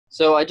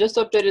So I just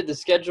updated the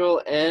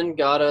schedule and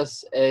got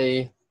us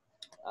a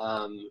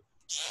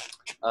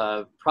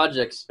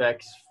project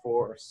specs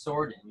for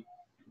sorting.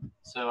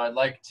 So I'd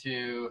like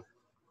to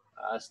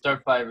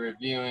start by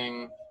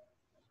reviewing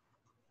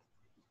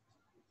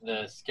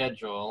the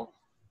schedule,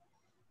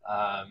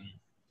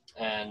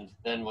 and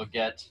then we'll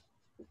get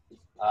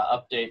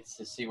updates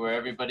to see where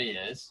everybody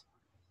is.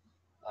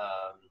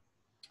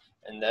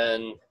 And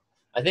then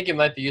I think it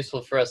might be useful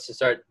for us to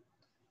start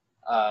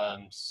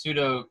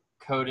pseudo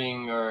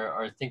coding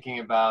or thinking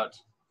about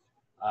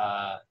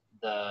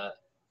the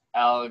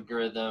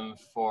algorithm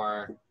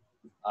for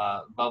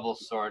bubble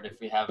sort if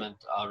we haven't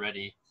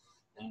already,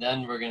 and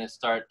then we're going to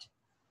start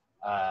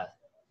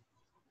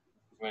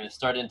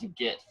into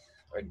Git,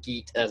 or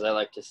Geet as I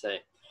like to say.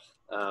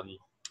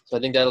 So I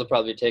think that'll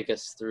probably take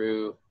us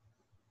through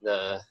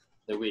the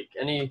week.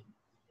 Any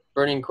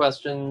burning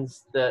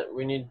questions that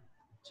we need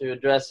to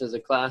address as a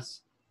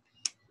class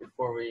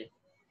before we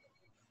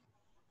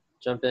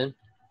jump in?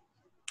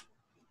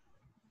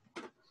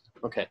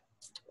 Okay,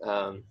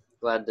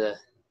 glad to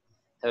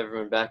have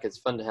everyone back. It's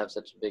fun to have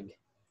such a big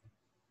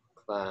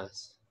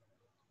class.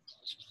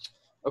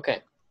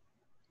 Okay,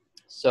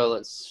 so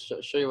let's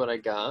show you what I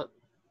got.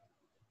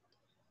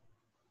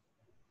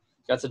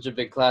 Got such a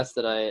big class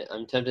that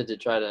I'm tempted to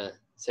try to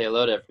say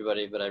hello to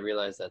everybody, but I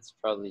realize that's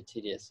probably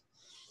tedious.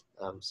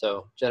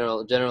 So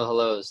general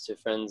hellos to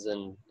friends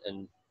and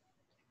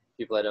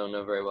people I don't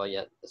know very well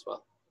yet as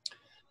well.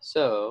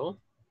 So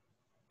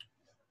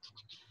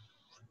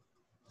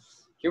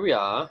here we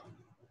are.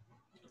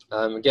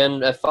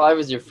 Again, F5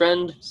 is your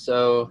friend,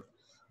 so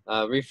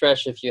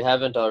refresh if you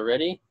haven't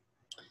already.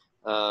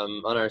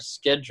 On our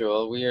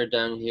schedule, we are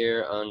down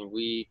here on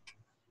week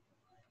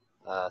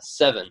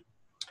 7.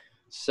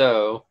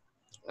 So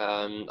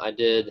I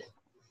did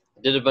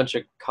a bunch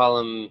of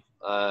column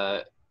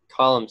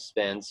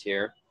spans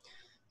here.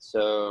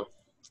 So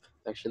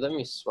actually, let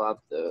me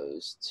swap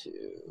those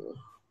to.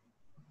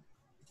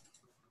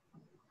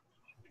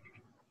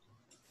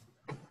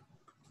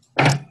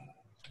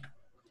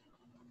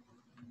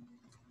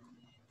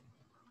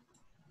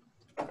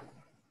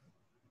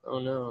 Oh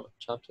no,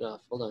 chopped it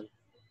off. Hold on.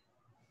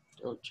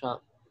 Don't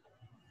chop.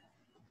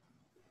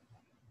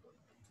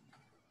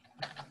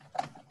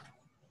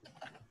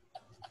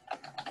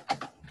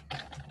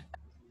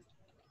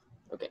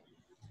 Okay.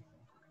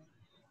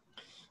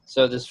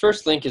 So this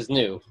first link is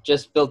new.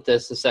 Just built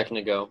this a second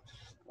ago.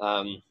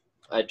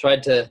 I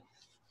tried to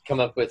come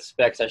up with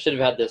specs. I should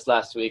have had this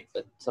last week,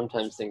 but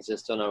sometimes things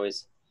just don't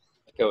always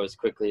go as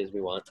quickly as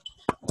we want.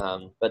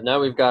 But now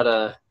we've got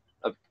a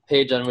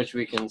page on which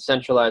we can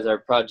centralize our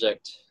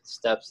project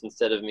steps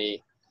instead of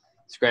me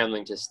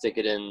scrambling to stick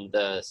it in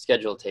the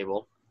schedule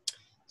table.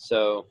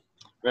 So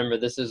remember,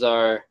 this is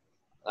our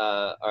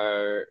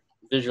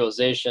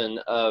visualization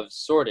of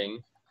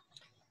sorting.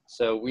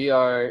 So we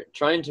are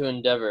trying to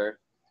endeavor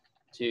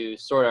to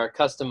sort our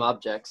custom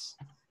objects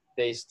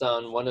based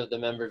on one of the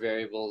member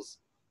variables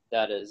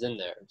that is in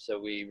there. So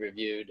we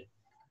reviewed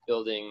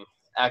building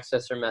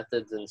accessor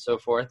methods and so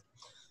forth.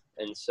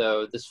 And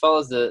so this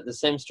follows the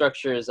same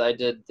structure as I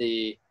did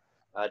the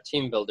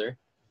team builder.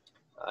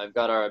 I've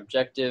got our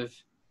objective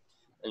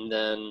and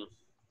then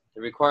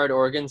the required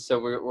organs. So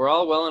we're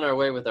all well on our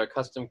way with our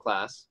custom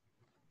class.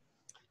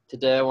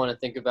 Today I want to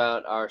think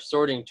about our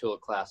sorting tool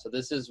class. So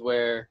this is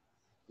where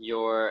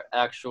your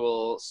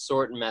actual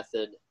sort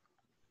method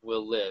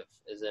will live,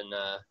 is in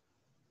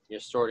your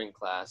sorting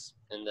class,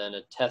 and then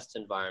a test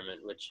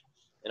environment, which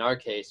in our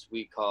case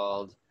we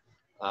called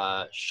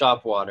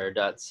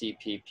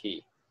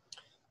shopwater.cpp.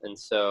 And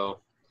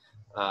so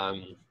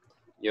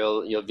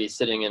you'll be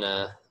sitting in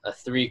a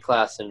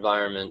 3-class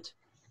environment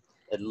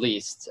at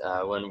least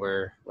when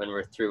we're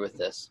through with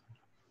this.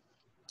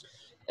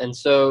 And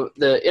so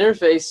the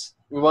interface,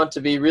 we want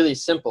to be really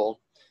simple.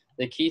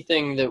 The key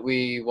thing that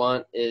we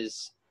want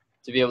is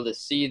to be able to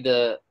see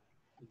the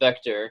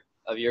vector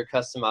of your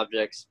custom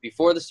objects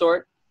before the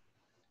sort,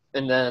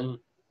 and then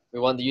we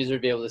want the user to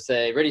be able to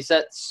say ready,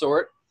 set,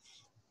 sort,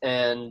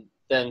 and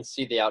then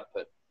see the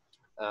output.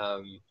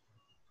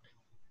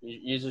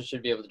 Users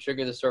should be able to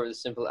trigger the sort with a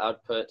simple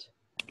output,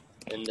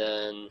 and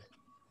then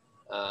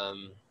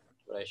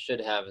what I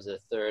should have is a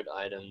third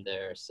item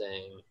there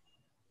saying,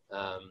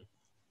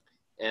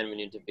 and we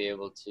need to be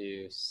able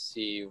to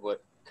see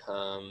what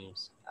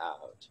comes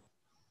out.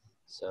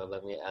 So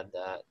let me add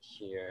that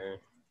here.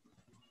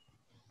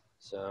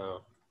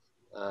 So,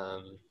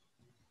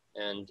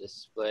 and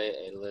display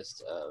a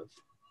list of,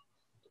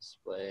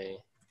 display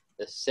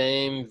the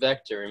same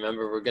vector.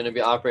 Remember, we're going to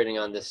be operating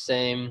on the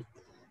same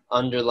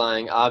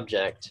underlying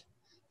object.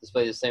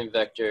 Display the same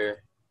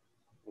vector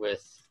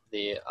with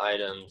the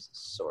items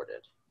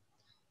sorted.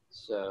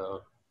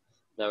 So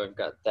now we've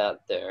got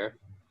that there.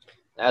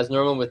 As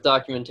normal with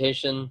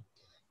documentation,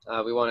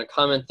 we want to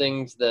comment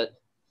things that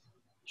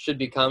should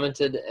be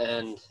commented,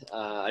 and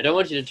I don't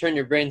want you to turn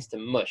your brains to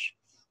mush.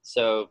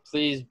 So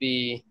please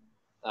be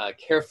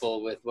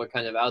careful with what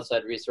kind of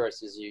outside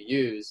resources you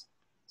use,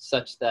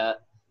 such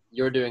that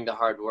you're doing the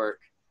hard work.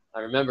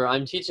 Remember,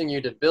 I'm teaching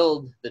you to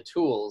build the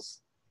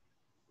tools,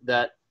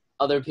 that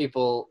other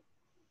people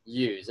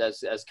use.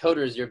 As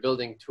coders, you're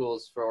building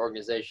tools for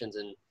organizations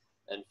and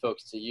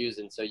folks to use,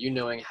 and so you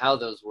knowing how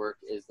those work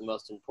is the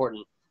most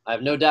important. I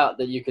have no doubt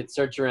that you could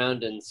search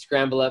around and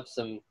scramble up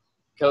some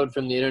code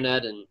from the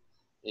internet and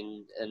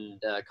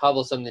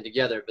cobble something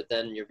together, but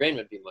then your brain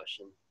would be mush,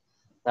 and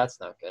that's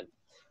not good.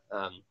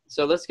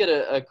 So let's get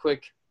a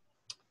quick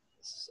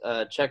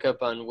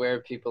checkup on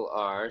where people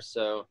are.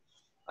 So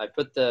I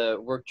put the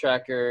work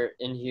tracker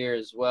in here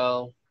as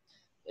well.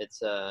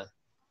 It's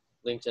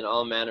linked in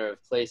all manner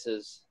of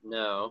places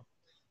now,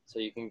 so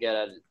you can get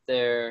at it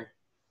there,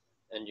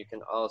 and you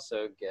can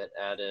also get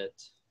at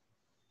it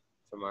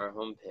from our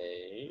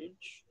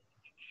homepage.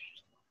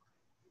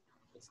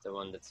 It's the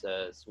one that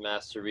says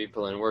Master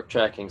REPL and Work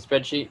Tracking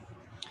Spreadsheet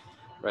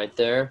right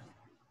there.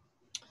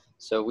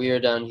 So we are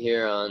down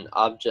here on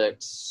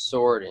Object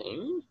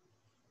Sorting,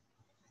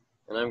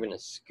 and I'm going to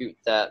scoot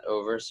that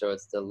over so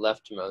it's the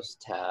leftmost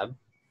tab.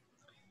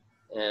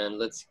 And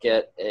let's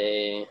get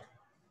a,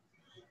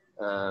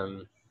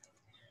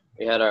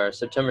 we had our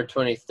September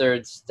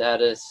 23rd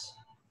status.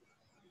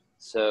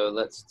 So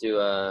let's do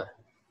a,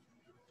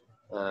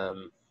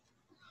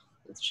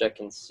 let's check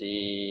and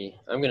see.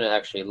 I'm going to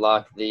actually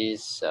lock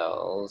these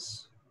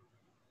cells.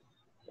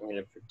 I'm going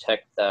to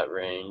protect that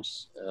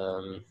range.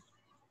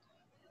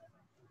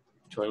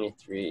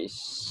 23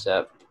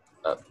 SEP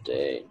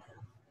update.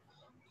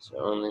 So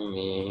only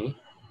me.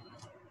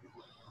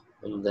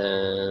 And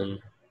then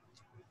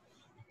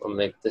we'll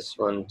make this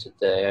one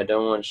today. I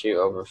don't want you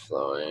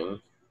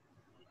overflowing.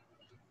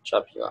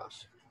 Chop you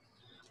off.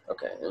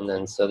 Okay, and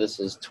then so this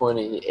is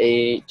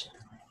 28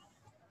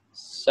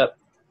 SEP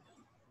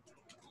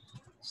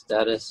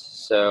status.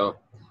 So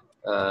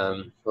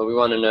what we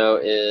want to know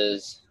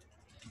is,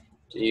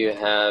 do you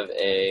have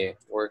a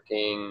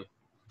working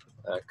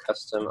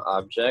custom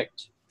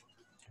object,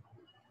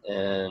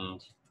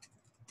 and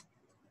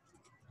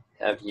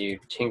have you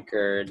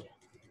tinkered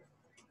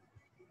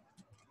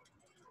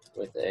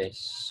with a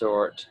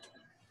sort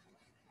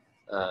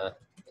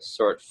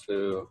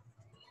foo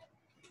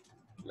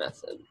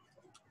method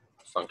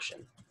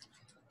function?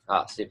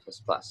 C++.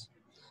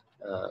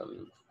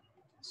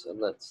 So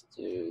let's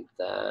do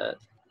that.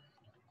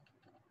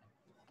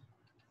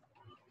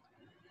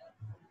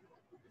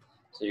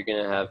 So you're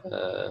going to have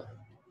a,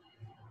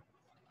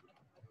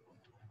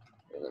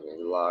 let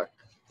me lock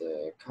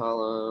the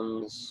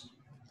columns,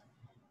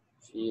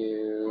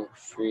 view,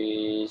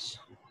 freeze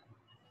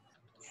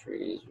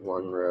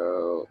one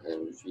row,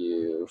 and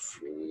view,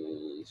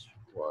 freeze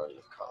one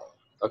column.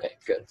 Okay,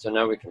 good. So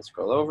now we can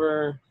scroll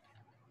over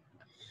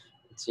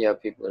and see how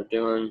people are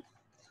doing.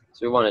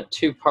 So we want a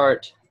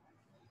two-part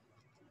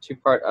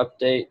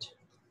update.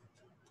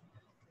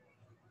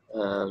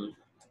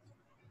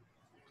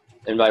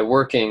 And by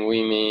working,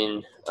 we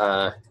mean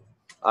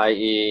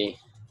i.e.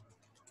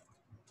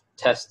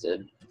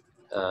 tested.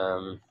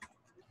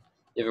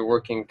 You have a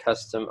working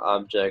custom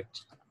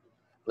object.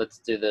 Let's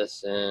do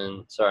this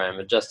in, sorry, I'm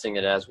adjusting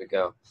it as we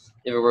go.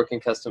 You have a working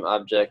custom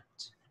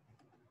object,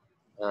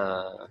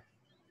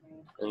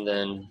 and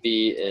then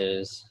B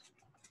is,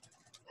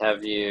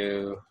 have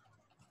you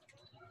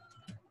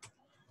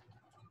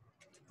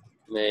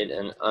made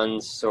an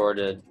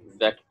unsorted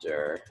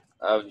vector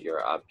of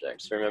your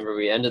object? So remember,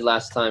 we ended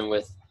last time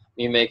with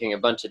me making a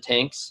bunch of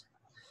tanks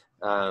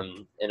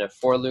in a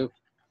for loop,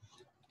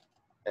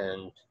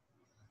 and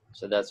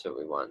so that's what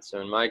we want.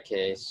 So in my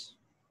case,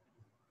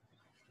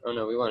 oh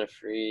no, we want to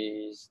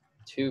freeze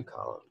two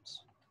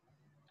columns.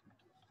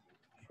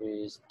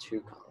 Freeze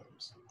two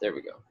columns. There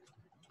we go.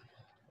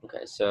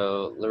 Okay,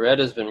 so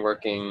Loretta's been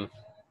working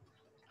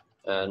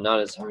not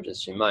as hard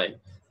as she might.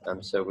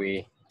 So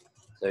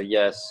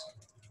yes,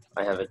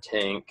 I have a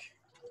tank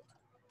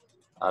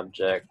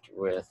object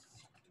with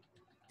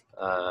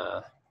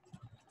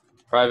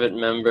private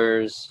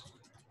members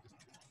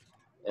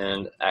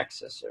and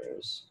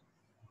accessors.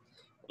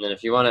 And then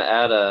if you want to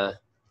add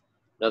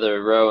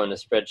another row in a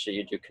spreadsheet,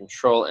 you do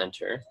Control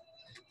Enter.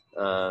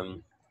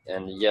 And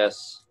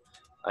yes,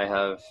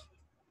 I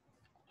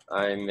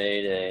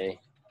made a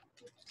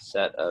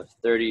set of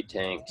 30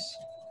 tanks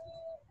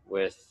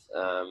with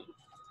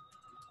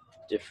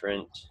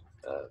different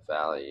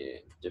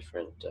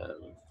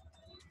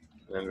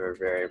member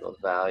variable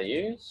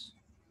values,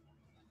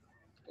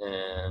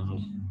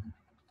 and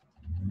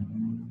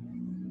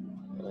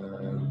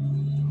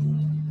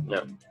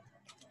no,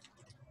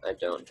 I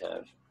don't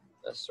have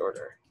a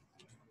sorter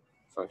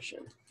function,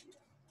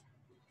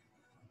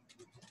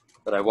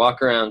 but I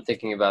walk around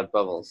thinking about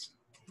bubbles.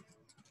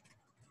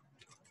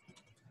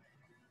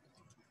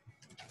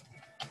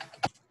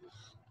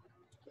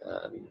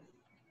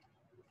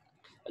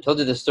 I told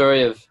you the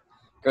story of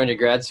going to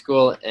grad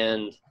school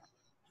and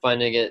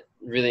finding it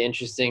really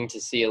interesting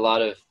to see a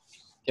lot of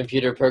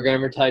computer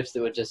programmer types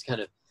that would just kind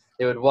of,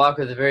 they would walk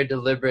with a very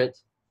deliberate,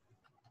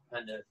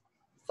 kind of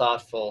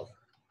thoughtful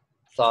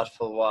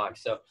walk.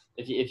 So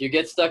if you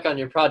get stuck on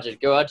your project,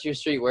 go out to your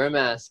street, wear a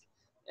mask,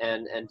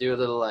 and do a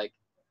little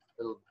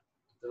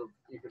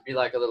you could be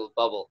like a little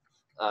bubble.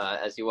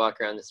 as you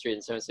walk around the street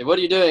and someone say, "What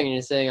are you doing?" And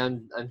you're saying,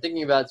 I'm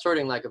thinking about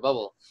sorting like a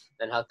bubble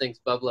and how things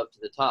bubble up to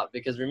the top.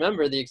 Because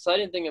remember, the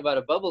exciting thing about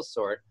a bubble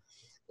sort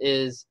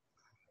is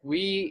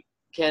we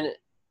can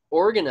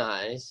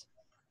organize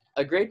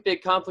a great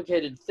big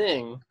complicated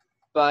thing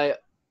by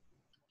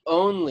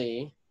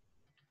only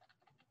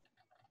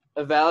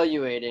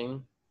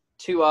evaluating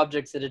 2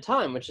 objects at a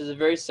time, which is a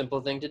very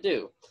simple thing to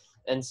do.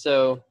 And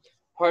so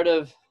part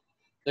of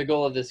the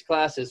goal of this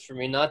class is for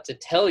me not to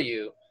tell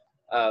you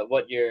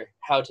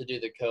how to do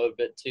the code,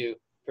 but to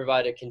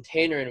provide a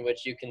container in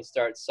which you can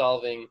start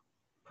solving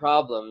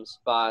problems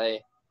by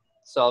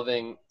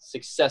solving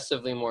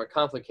successively more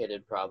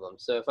complicated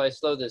problems. So if I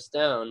slow this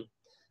down,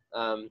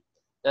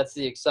 that's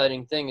the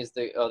exciting thing is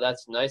oh,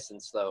 that's nice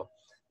and slow,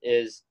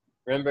 is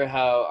remember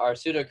how our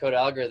pseudocode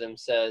algorithm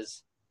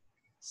says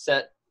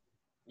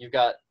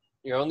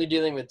you're only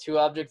dealing with 2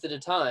 objects at a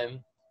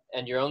time,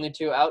 and your only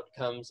 2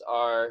 outcomes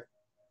are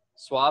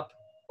swap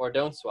or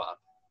don't swap.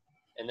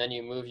 And then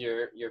you move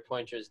your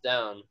pointers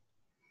down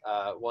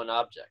 1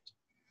 object.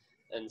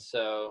 And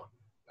so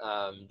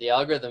the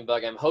algorithm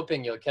bug, I'm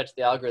hoping you'll catch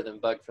the algorithm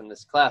bug from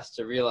this class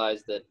to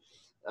realize that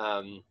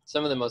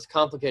some of the most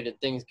complicated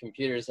things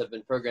computers have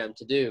been programmed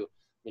to do,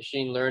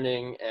 machine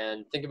learning,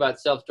 and think about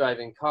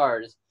self-driving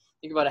cars.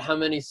 Think about how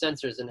many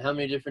sensors and how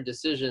many different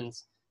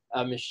decisions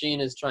a machine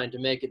is trying to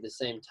make at the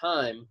same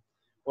time.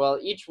 Well,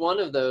 each one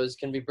of those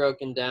can be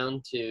broken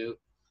down to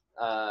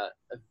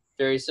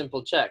very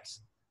simple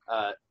checks.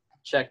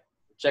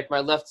 Check my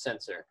left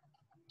sensor.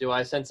 Do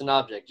I sense an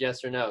object?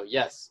 Yes or no?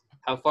 Yes.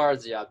 How far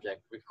is the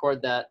object?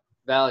 Record that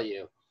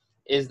value.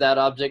 Is that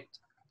object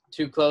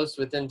too close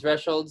within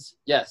thresholds?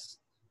 Yes.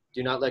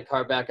 Do not let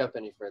car back up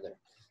any further.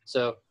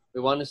 So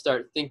we want to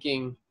start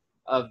thinking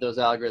of those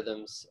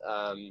algorithms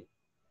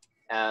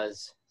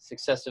as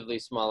successively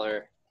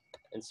smaller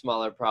and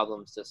smaller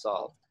problems to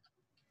solve.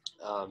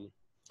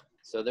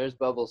 So there's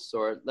bubble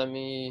sort.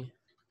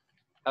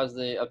 How's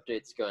the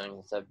updates going?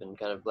 Because I've been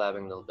kind of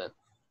blabbing a little bit.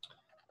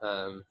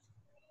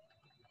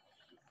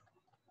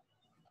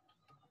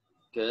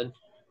 Good.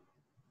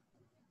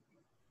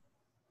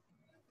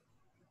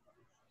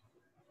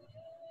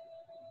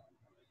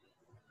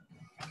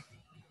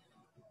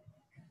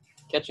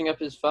 Catching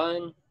up is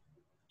fine.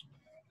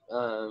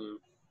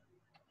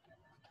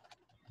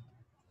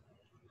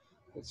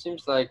 It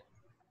seems like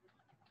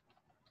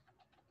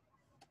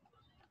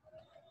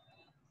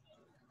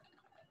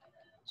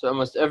so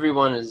almost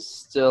everyone is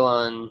still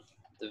on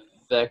the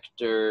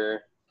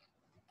vector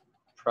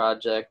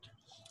project.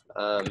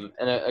 And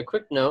a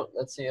quick note,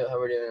 let's see how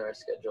we're doing in our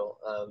schedule.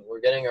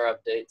 We're getting our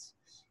updates.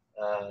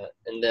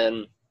 And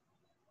then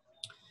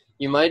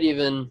you might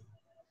even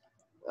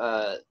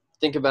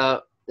think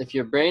about, if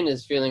your brain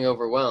is feeling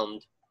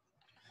overwhelmed,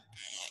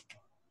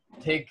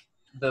 take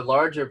the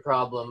larger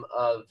problem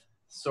of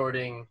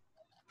sorting.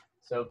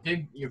 So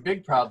your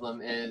big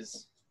problem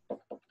is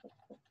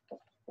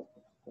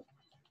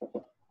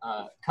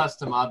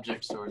custom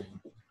object sorting.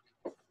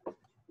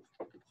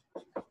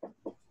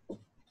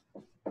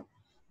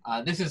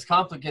 This is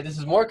complicated. This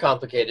is more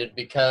complicated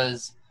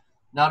because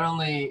not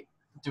only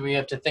do we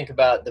have to think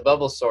about the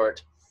bubble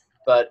sort,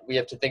 but we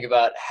have to think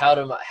about how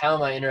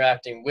am I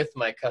interacting with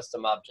my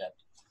custom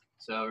object.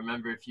 So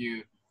remember,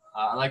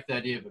 I like the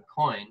idea of a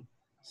coin.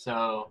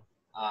 So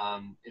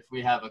if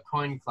we have a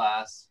coin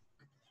class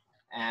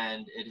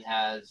and it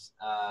has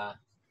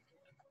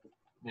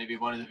maybe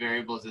one of the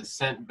variables is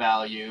cent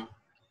value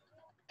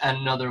and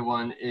another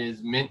one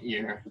is mint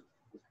year.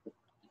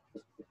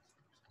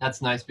 That's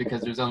nice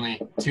because there's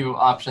only 2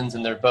 options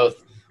and they're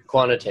both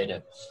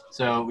quantitative.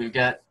 So we've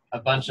got a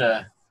bunch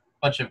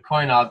of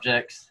coin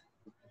objects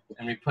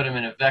and we put them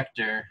in a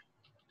vector.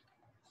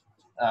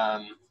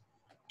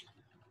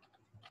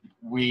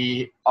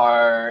 We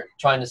are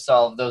trying to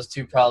solve those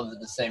 2 problems at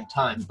the same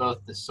time,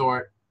 both the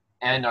sort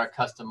and our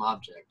custom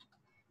object.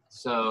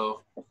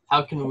 So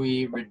how can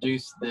we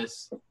reduce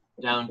this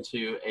down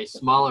to a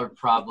smaller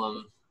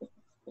problem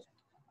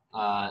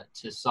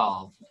to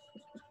solve?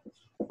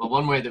 Well,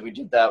 one way that we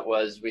did that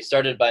was we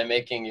started by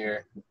making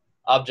your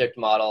object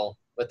model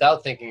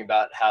without thinking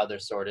about how they're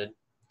sorted.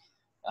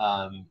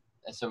 And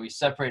so we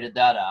separated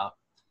that out.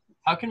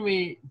 How can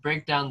we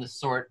break down the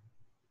sort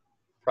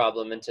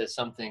problem into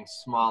something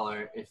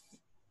smaller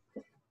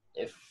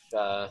if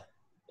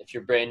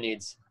your brain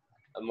needs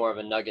more of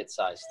a nugget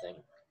size thing?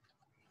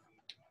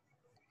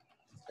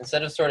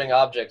 Instead of sorting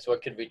objects,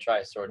 what could we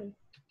try sorting?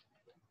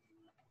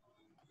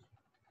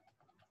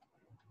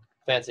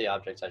 Fancy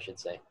objects, I should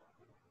say.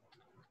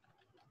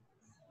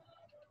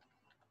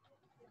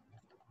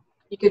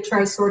 You could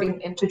try sorting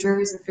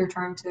integers if you're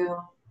trying to,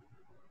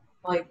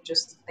 like,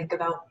 just think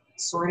about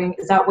sorting.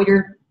 Is that what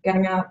you're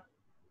getting at?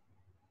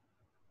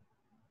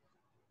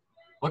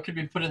 What could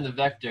we put in the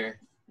vector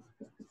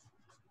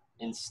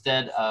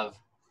instead of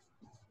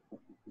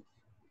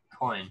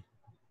coin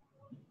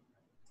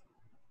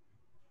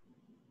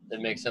that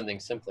makes something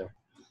simpler?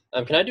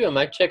 Can I do a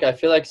mic check? I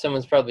feel like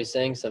someone's probably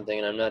saying something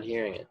and I'm not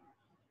hearing it.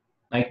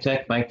 Mic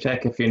check, mic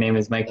check. If your name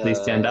is Mike,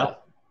 please stand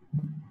up.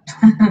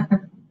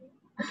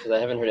 because I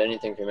haven't heard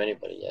anything from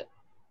anybody yet.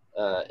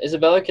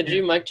 Isabella, could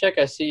you mic check?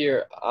 I see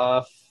you're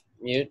off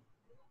mute.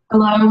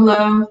 Hello,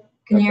 hello.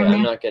 Can you hear me?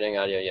 I'm not getting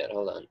audio yet.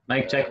 Hold on.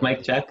 Mic check,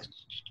 mic check.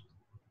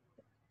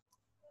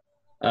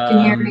 Can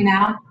you hear me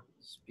now?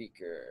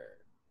 Speaker.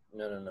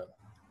 No.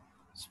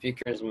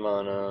 Speaker is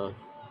mono.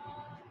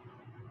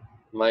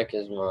 Mic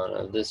is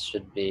mono. This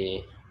should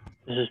be.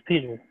 This is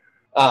Peter.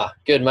 Ah,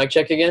 good. Mic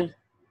check again?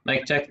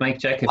 Mic check, mic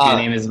check. If your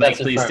name is Mike,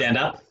 please stand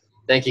up.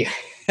 Thank you.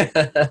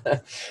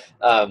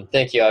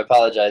 Thank you. I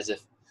apologize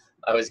if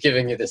I was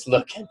giving you this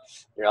look and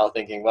you're all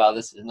thinking, wow,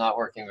 this is not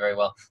working very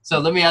well. So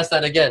let me ask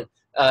that again.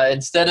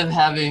 Instead of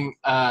having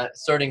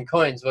sorting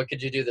coins, what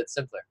could you do that's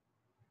simpler?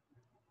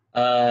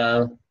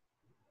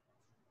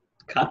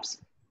 Cups.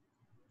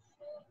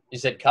 You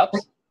said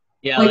cups?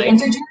 Yeah, like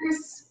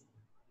integers?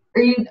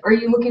 Are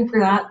you looking for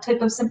that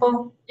type of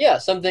simple? Yeah,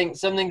 something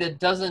that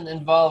doesn't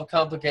involve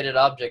complicated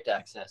object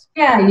access.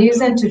 Yeah,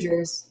 use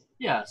integers.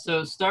 Yeah,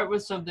 so start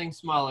with something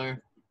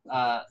smaller,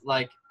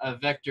 like a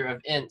vector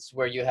of ints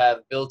where you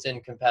have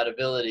built-in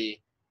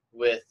compatibility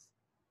with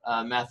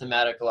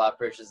mathematical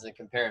operations and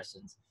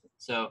comparisons.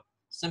 So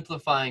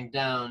simplifying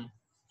down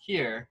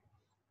here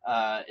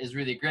is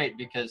really great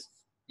because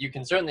you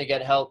can certainly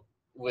get help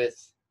with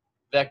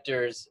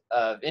vectors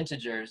of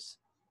integers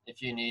if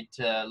you need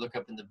to look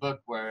up in the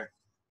book, where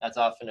that's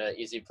often an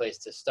easy place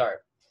to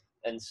start.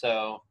 And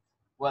so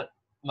what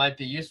might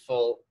be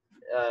useful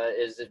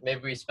is if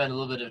maybe we spend a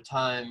little bit of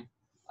time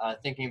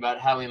thinking about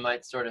how we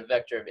might sort a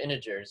vector of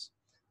integers,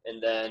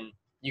 and then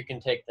you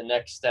can take the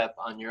next step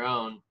on your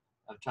own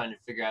of trying to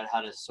figure out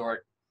how to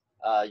sort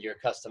your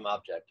custom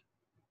object.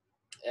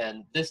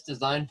 And this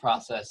design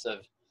process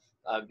of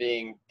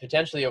being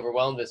potentially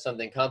overwhelmed with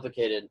something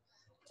complicated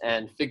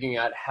and figuring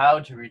out how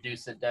to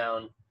reduce it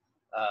down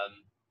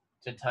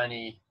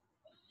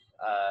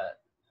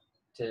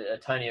to a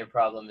tinier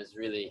problem is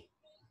really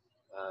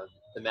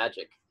the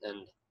magic.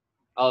 And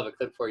I'll have a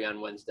clip for you on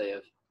Wednesday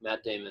of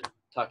Matt Damon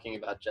talking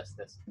about just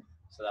this.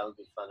 So that would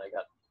be fun. I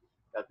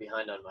got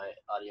behind on my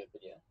audio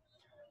video.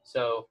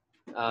 So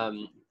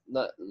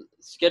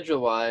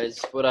schedule-wise,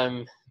 what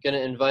I'm going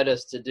to invite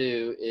us to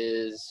do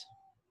is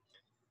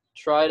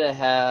try to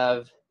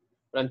have,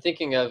 what I'm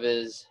thinking of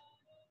is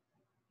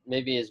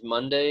maybe is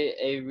Monday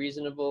a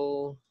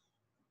reasonable,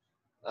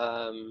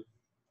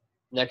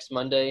 next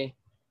Monday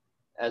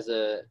as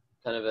a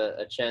kind of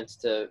a chance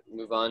to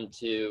move on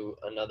to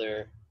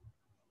another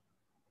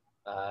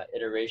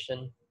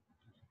iteration.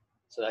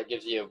 So that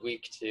gives you a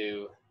week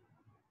to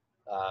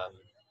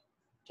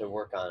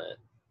work on it.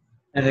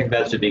 I think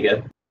that should be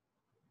good.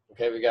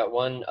 Okay, we got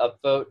one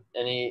upvote.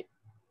 Any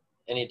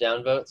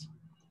downvotes?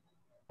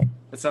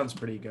 That sounds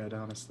pretty good,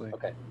 honestly.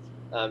 Okay,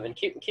 and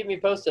keep me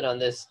posted on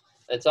this.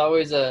 It's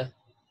always a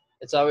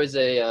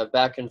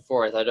back and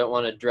forth. I don't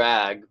want to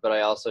drag, but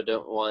I also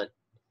don't want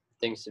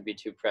things to be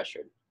too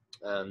pressured.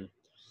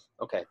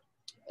 Okay,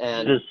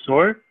 and This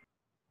sort?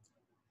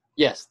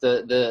 yes,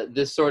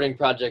 this sorting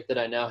project that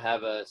I now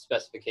have a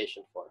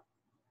specification for.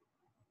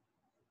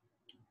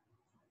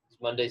 Does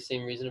Monday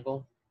seem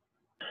reasonable?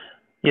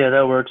 Yeah,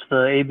 that works.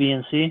 The A, B,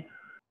 and C?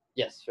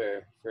 Yes,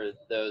 for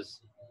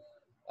those.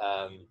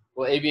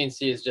 Well, A, B, and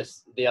C is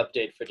just the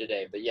update for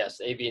today, but yes,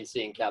 A, B, and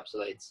C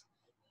encapsulates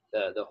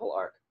the whole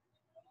arc.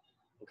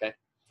 Okay.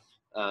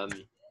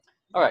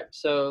 All right,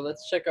 so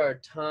let's check our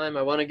time.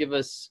 I want to give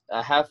us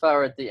a half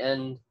hour at the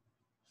end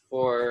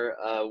for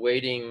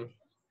wading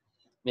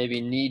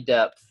maybe knee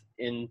depth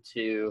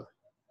into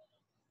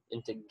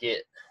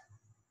Git.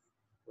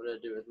 What do I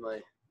do with my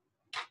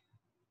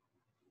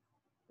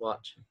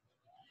watch?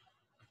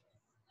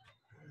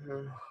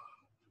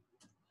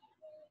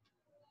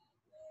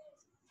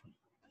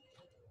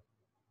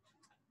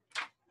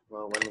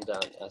 Well, when in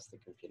doubt, ask the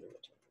computer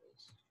what time it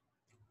is.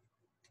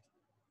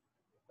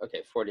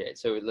 Okay, 48.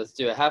 So let's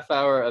do a half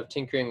hour of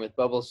tinkering with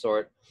bubble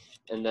sort,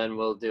 and then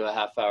we'll do a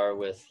half hour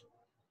with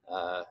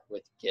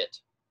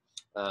Git.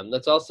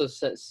 Let's also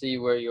see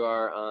where you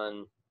are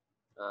on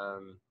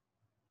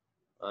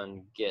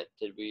Git.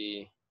 Did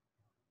we?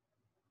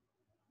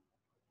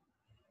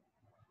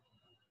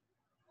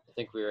 I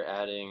think we were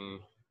adding.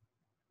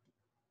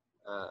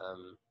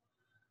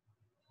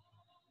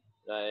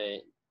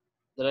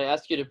 Did I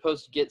ask you to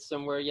post Git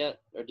somewhere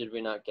yet, or did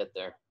we not get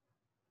there?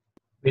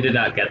 We did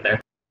not get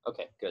there.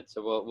 Okay, good.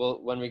 So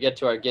we'll when we get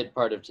to our Git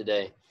part of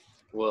today,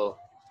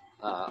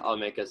 I'll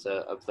make us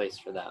a place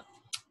for that.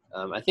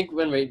 I think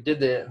when we did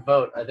the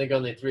vote, I think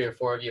only 3 or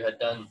 4 of you had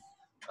done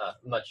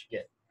much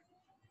Git.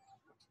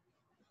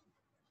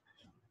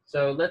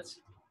 So let's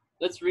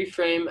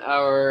reframe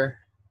our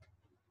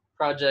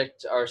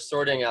project, our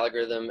sorting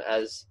algorithm,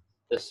 as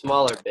the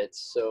smaller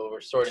bits. So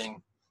we're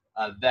sorting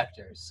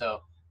vectors.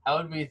 So how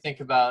would we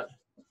think about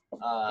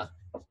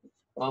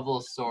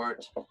bubble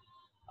sort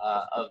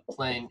of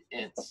plain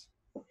ints?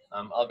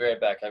 I'll be right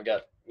back. I've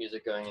got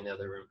music going in the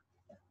other room.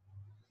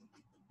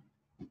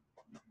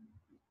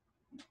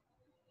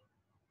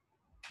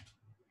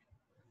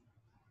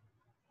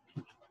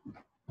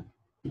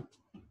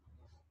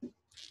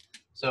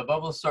 So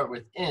bubble sort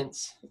with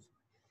ints.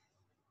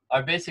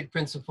 Our basic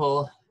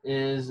principle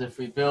is if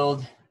we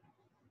build,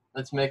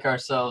 let's make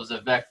ourselves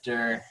a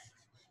vector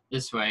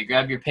this way.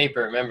 Grab your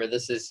paper. Remember,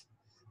 this is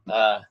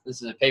a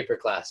paper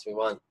class. We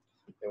want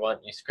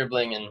you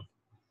scribbling and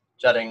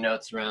jotting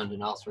notes around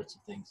and all sorts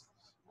of things.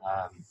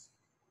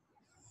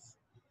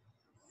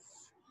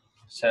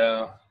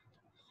 So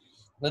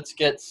let's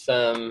get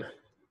some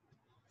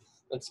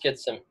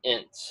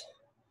ints.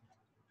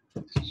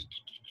 I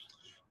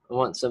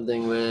want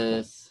something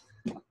with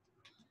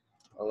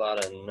a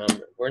lot of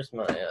numbers. Where's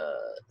my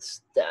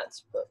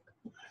stats book?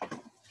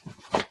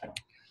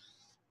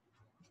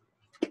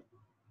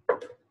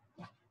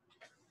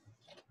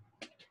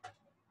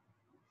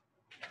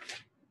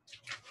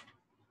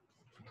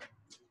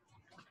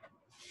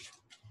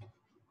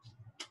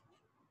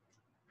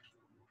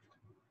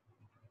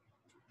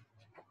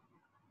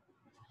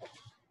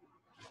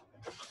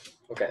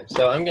 Okay,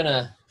 so I'm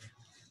gonna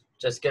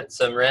just get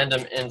some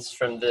random ints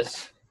from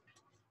this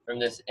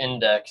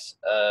index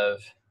of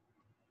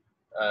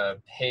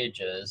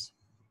pages.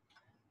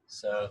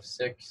 So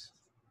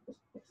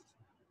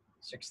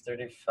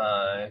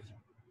 635,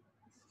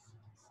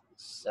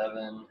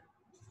 7,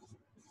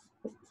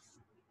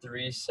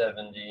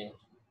 370,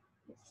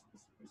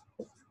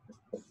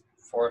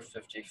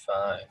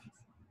 455,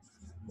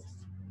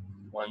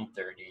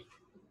 130,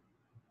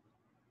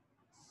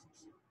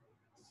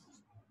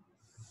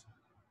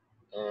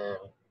 and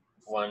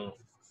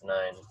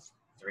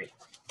 193.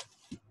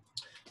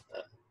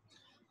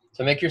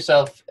 So make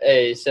yourself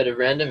a set of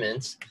random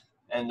ints,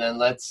 and then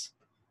let's,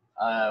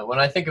 when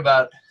I think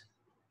about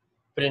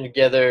putting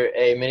together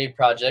a mini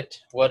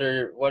project, what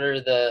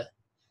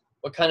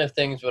kind of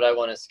things would I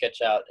want to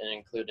sketch out and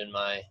include in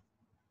my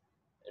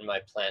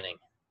planning?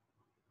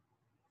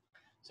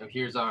 So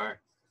here's our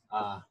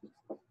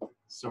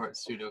sort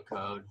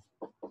pseudocode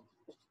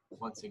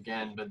once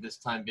again, but this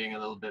time being a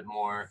little bit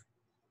more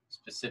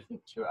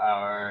specific to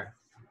our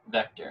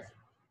vector.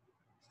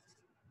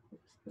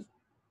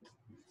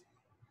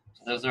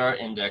 So those are our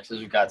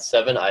indexes. We've got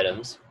 7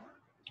 items.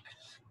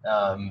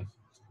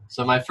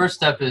 So my first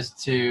step is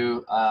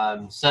to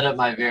set up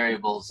my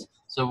variables.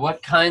 So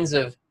what kinds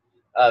of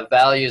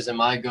values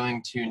am I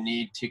going to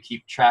need to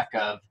keep track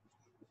of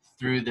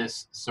through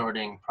this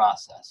sorting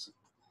process?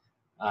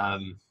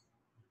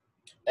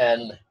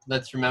 And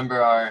let's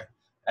remember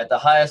at the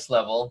highest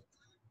level,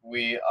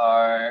 we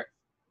are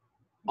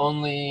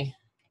only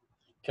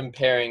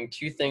comparing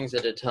 2 things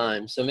at a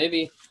time. So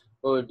maybe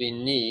what would be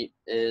neat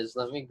is,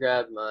 let me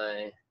grab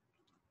my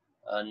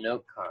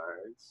note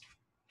cards.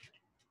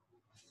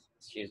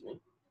 Excuse me.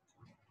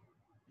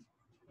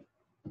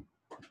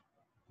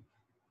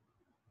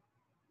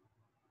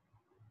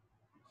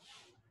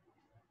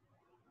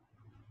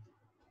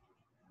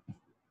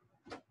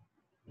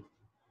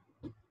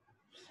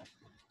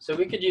 So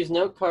we could use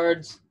note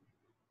cards.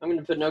 I'm going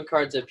to put note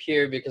cards up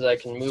here because I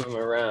can move them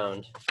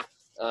around.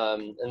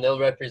 And they'll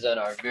represent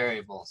our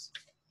variables.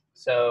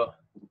 So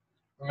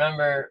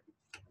remember,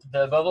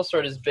 the bubble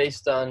sort is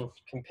based on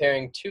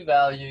comparing 2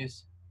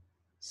 values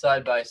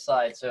side by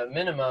side. So at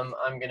minimum,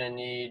 I'm going to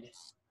need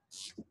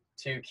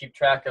to keep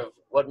track of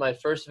what my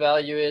first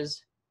value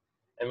is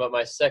and what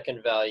my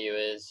second value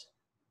is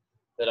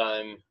that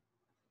I'm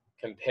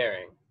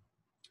comparing.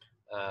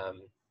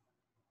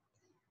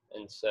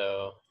 And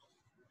so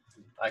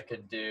I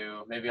could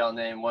do, maybe I'll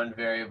name one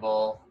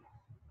variable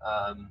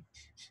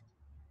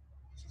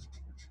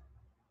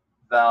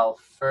val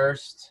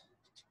first,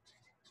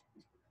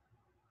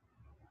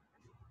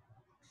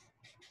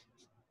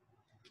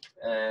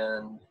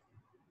 and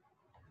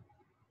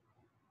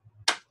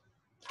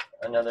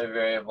another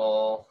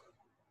variable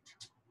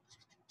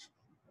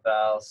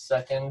val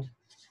second,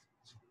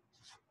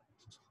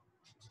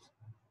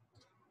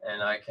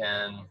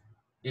 and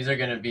these are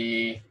going to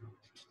be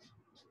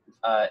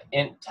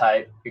int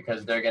type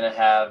because they're going to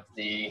have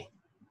the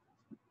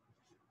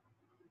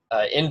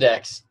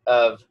index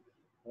of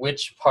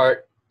which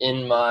part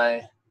in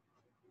my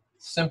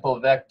simple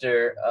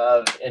vector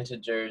of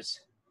integers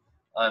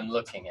I'm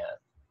looking at.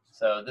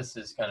 So this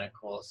is kind of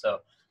cool. So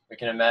we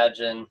can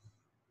imagine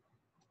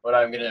what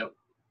I'm going to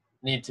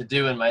need to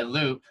do in my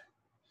loop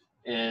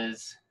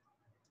is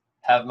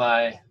have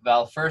my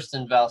val first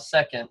and val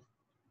second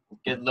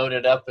get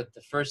loaded up with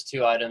the first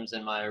 2 items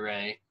in my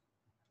array.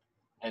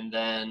 And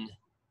then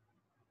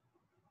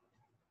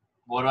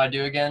what do I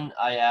do again?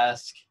 I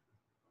ask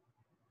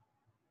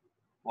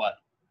what?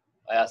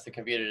 I ask the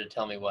computer to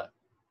tell me what?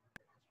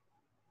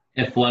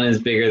 If one is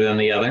bigger than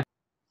the other.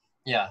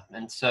 Yeah,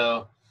 and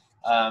so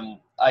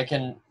I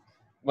can,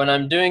 when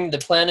I'm doing the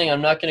planning,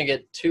 I'm not going to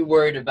get too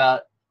worried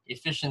about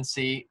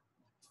efficiency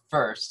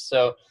first.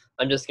 So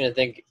I'm just going to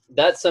think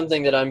that's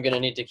something that I'm going to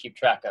need to keep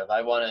track of.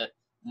 I want to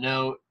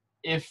know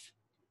if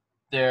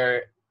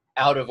they're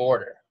out of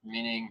order,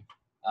 meaning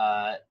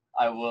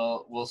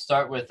we'll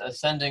start with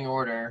ascending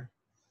order.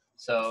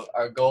 So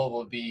our goal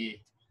will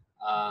be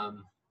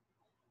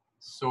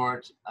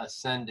sort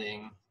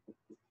ascending.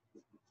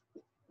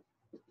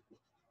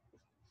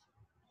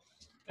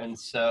 And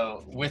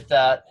so with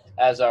that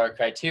as our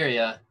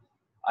criteria,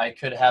 I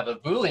could have a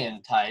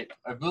Boolean type,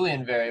 a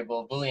Boolean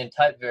variable, Boolean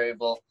type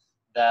variable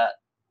that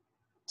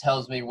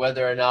tells me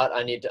whether or not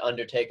I need to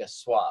undertake a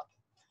swap.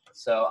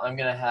 So I'm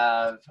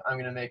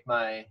gonna make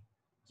my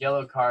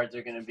yellow cards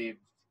are gonna be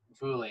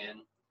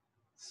Boolean.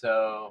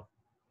 So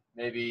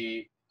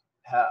maybe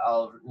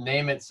I'll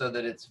name it so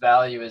that its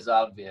value is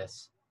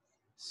obvious.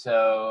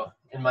 So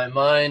in my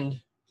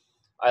mind,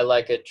 I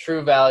like a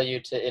true value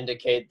to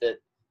indicate that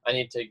I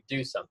need to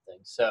do something.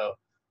 So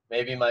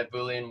maybe my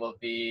Boolean will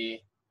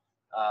be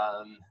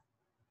out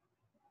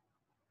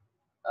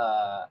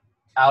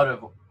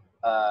of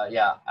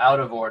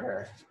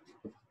order.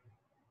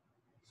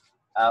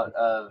 Out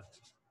of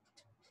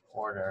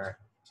order.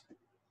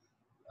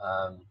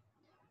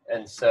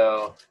 And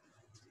so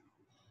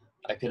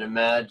I could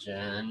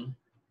imagine,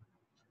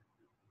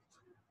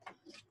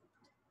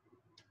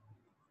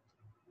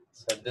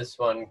 so this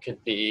one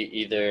could be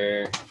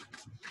either,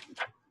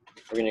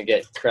 we're going to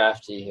get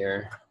crafty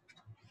here.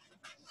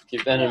 If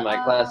you've been in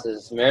my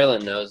classes,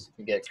 Marilyn knows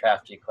you get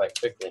crafty quite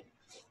quickly,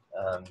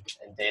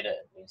 in data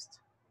at least.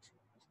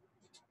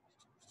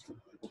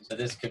 So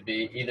this could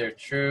be either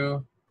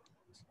true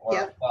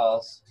or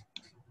false.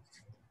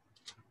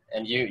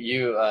 And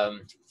you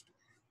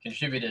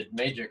contributed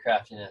major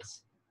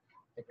craftiness.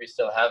 I think we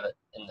still have it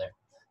in there.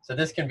 So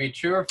this can be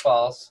true or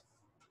false.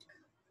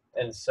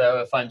 And so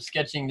if I'm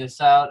sketching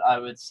this out, I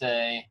would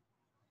say,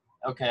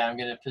 okay, I'm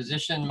going to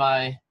position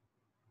my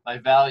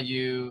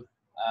value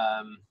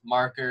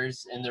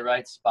markers in the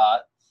right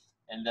spot.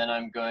 And then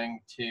I'm going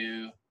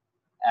to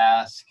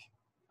ask,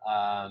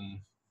 I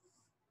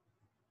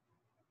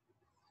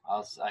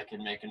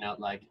can make a note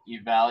like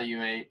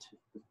evaluate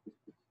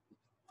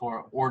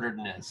for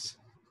orderedness.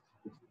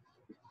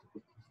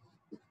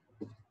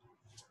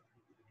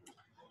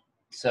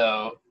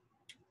 So,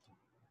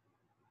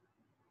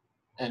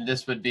 and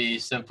this would be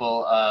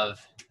simple of,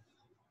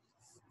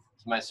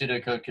 so my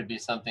pseudocode could be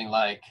something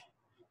like,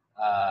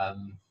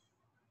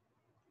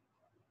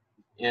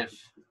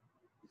 if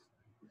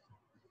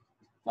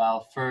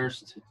val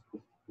first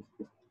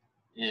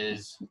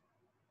is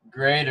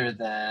greater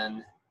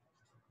than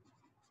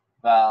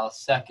val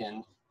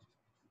second,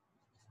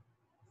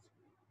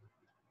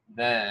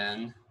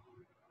 then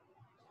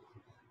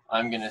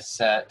I'm going to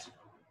set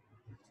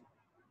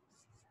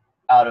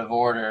out of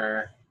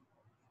order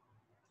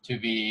to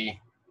be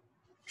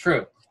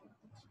true.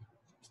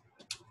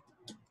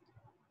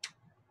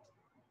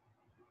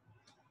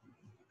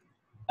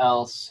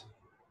 Else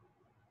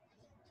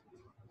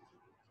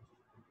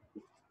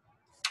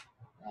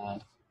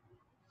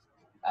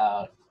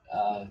out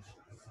of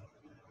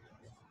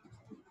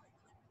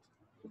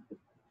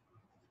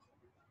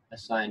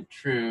assign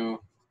true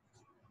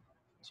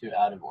to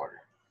out of order.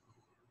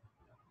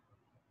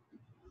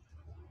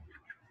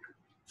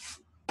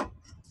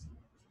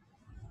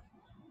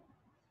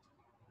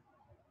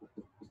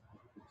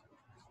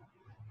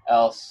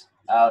 Else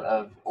out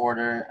of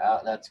order,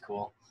 that's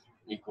cool,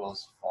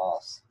 equals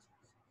false.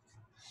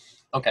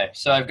 Okay,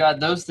 so I've got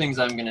those things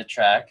I'm going to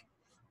track.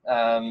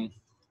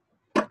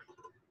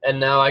 And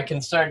now I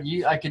can start,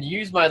 I could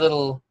use my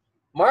little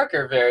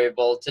marker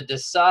variable to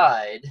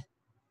decide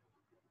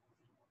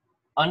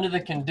under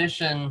the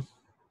condition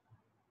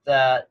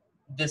that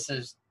this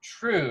is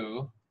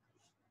true,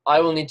 I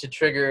will need to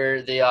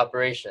trigger the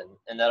operation,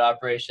 and that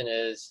operation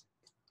is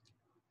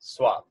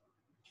swap.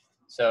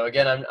 So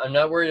again, I'm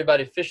not worried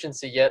about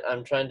efficiency yet.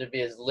 I'm trying to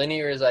be as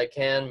linear as I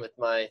can with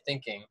my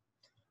thinking.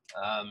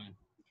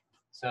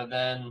 So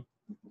then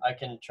I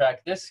can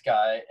track this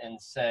guy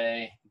and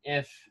say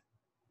if,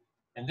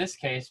 in this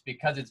case,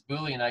 because it's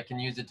Boolean, I can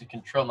use it to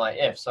control my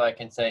if. So I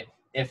can say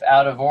if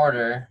out of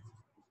order,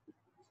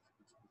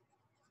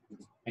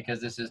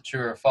 because this is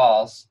true or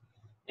false,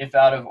 if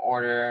out of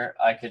order,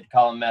 I could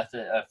call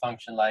a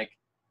function like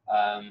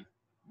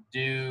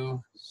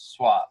do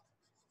swap.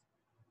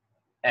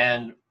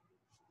 And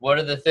what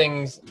are the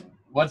things,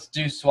 what's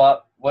do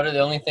swap? What are the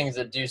only things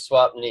that do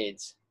swap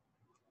needs?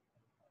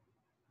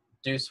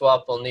 Do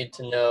swap will need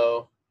to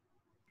know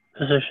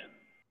Position.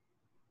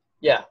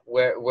 Yeah,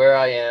 where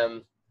I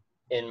am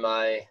in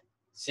my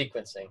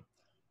sequencing.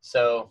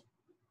 So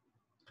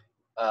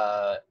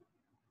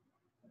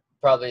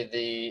probably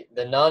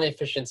the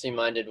non-efficiency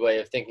minded way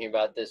of thinking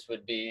about this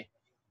would be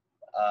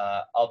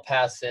I'll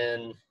pass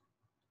in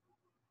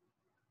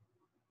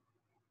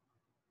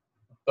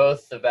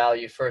both the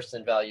value first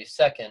and value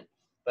second,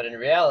 but in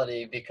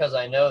reality, because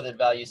I know that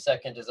value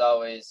second is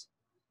always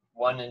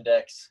one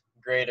index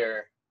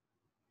greater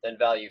than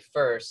value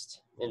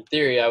first, in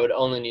theory, I would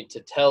only need to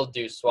tell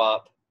do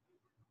swap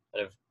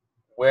kind of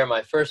where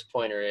my first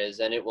pointer is,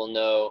 and it will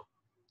know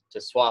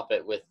to swap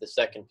it with the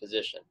second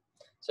position.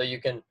 So you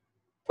can,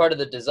 part of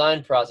the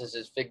design process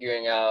is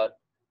figuring out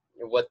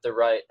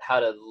how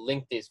to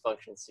link these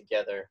functions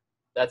together.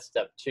 That's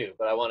step 2,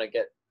 but I want to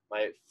get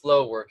my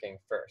flow working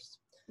first.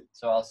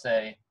 So I'll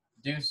say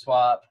do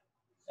swap,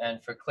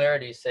 and for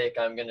clarity's sake,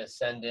 I'm going to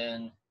send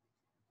in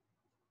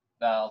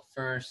val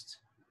first,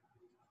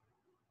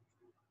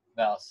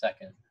 val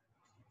second.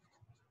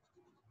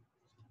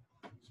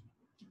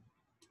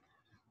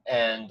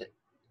 And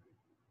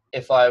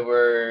if I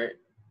were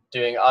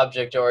doing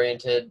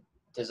object-oriented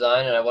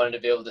design and I wanted to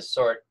be able to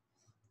sort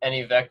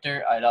any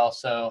vector, I'd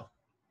also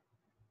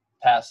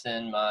pass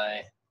in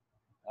my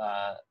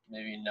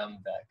maybe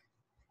numVec.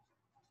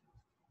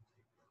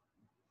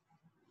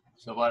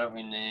 So why don't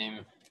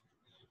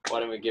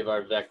we give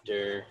our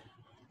vector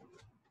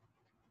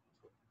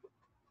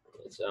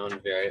its own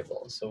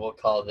variable? So we'll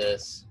call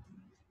this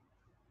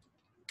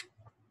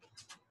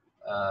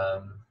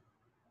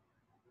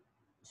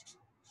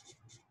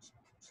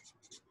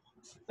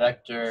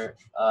vector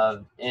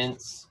of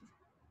ints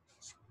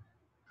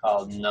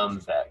called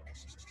numVec.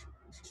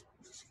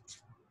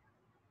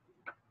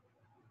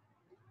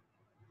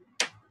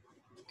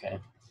 Okay,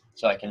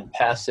 so I can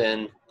pass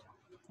in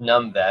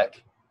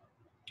numVec.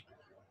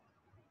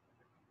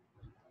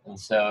 And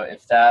so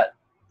if that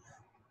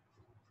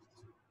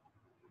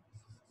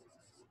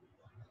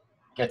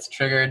gets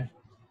triggered,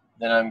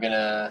 then I'm going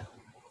to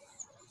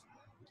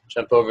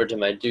jump over to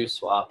my do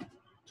swap.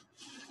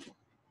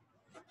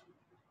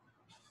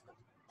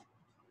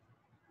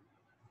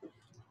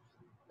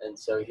 And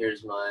so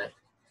here's my,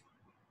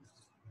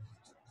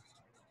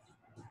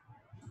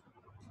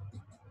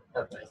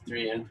 have my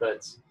 3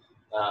 inputs.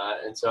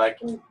 And so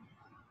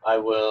I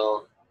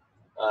will,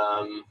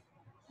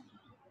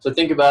 so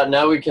think about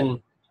now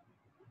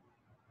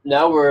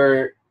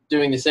we're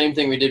doing the same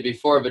thing we did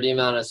before, but even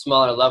on a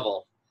smaller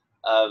level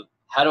of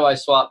how do I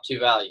swap 2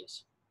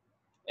 values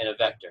in a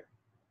vector?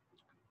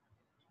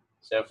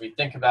 So if we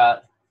think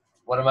about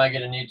what am I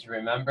going to need to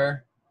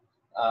remember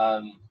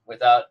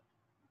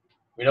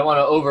we don't want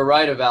to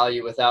overwrite a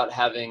value without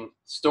having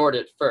stored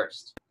it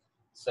first.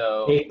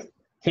 So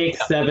take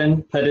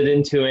 7, put it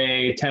into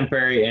a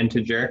temporary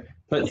integer,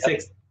 put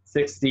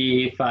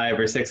 65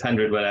 or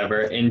 600,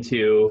 whatever,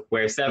 into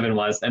where 7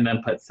 was, and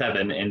then put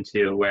 7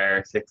 into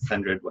where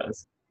 600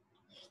 was.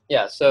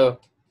 Yeah, so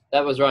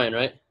that was Ryan,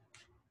 right?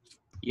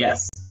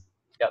 Yes.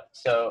 Yep.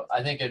 So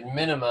I think at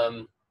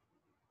minimum,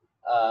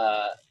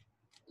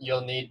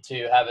 you'll need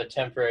to have a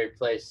temporary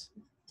place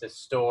to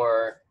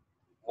store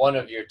one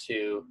of your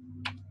 2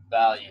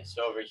 values.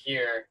 So over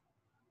here,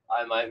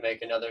 I might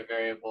make another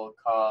variable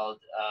called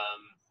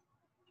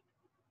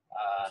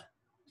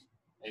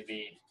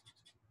maybe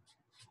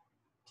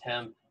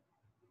temp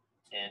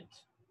int.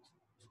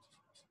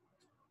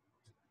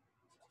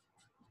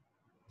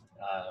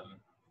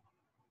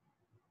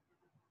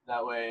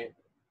 That way,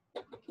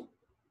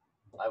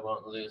 I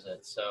won't lose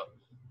it. So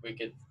we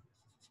could,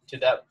 to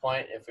that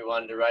point, if we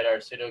wanted to write our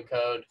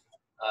pseudocode,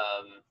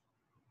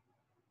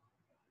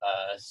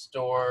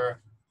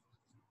 store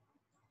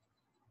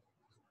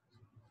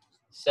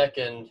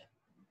second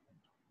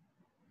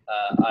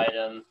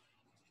item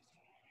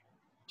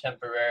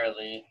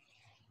temporarily,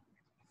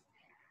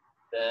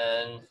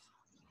 then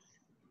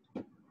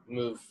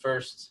move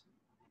first,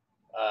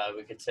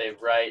 we could say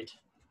write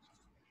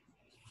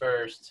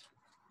first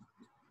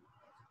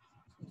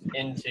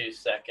into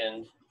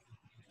second,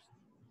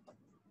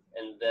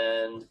 and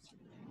then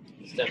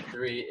step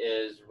 3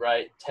 is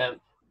write temp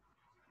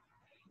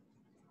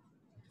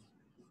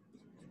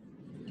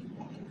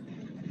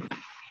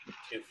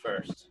to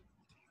first.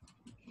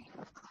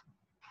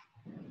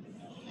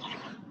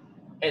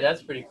 Hey,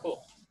 that's pretty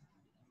cool.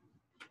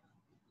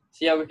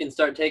 See how we can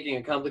start taking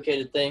a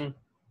complicated thing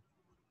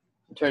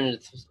and turn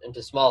it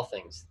into small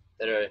things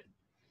that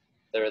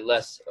are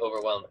less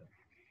overwhelming.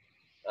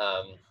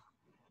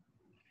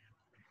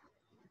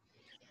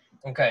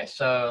 Okay,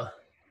 so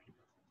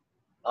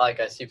I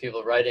see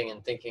people writing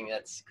and thinking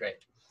that's great.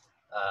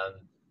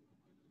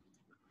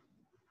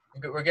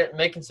 We're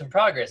making some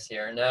progress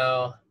here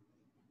now.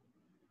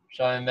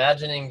 So I'm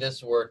imagining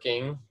this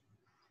working.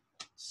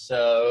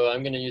 So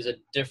I'm going to use a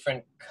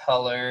different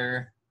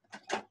color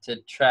to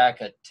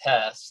track a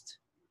test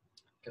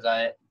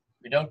because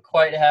we don't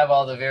quite have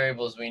all the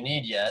variables we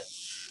need yet,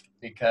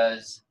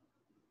 because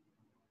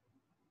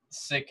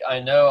I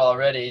know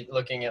already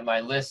looking at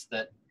my list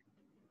that,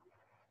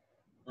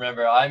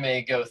 remember, I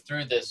may go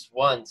through this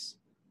once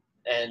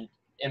and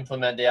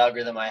implement the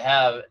algorithm I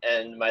have,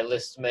 and my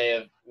list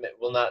may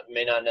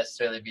not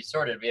necessarily be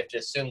sorted. We have to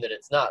assume that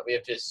it's not. We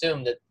have to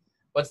assume that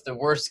what's the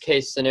worst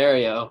case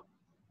scenario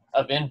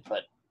of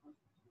input.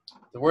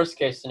 The worst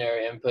case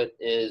scenario input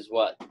is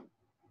what?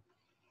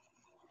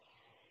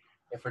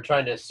 If we're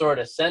trying to sort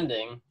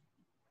ascending,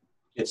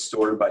 it's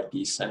sorted by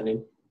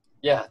descending.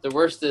 Yeah, the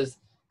worst is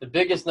the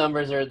biggest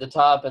numbers are at the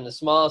top and the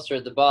smallest are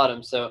at the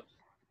bottom. So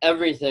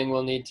everything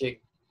will need to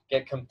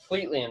get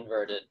completely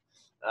inverted.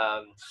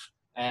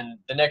 And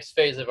the next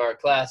phase of our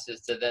class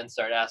is to then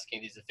start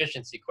asking these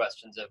efficiency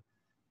questions of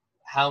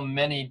how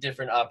many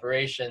different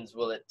operations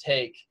will it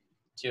take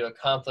to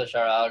accomplish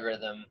our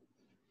algorithm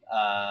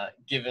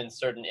given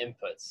certain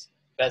inputs,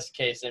 best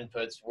case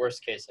inputs,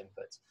 worst case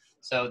inputs.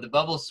 So the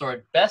bubble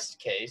sort best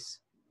case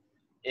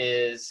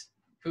is,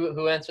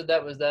 who answered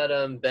that? Was that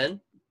Ben?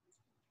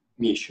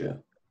 Misha.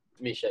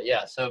 Misha,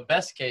 yeah. So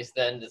best case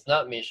then, that's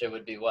not Misha,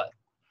 would be what?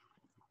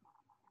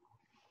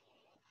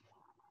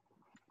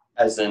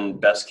 As in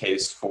best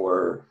case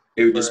for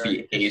It would just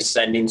be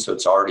ascending, so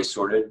it's already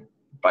sorted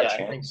by yeah,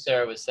 chance. I think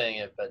Sarah was saying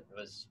it, but it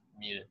was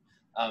muted.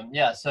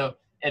 Yeah, so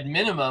at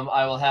minimum,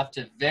 I will have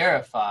to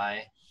verify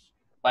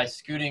by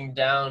scooting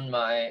down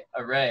my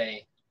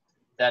array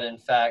that, in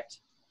fact,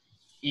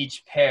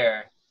 each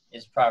pair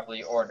is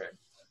properly ordered.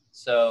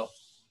 So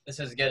this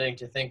is getting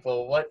to think,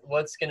 well,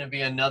 what's going to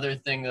be another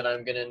thing that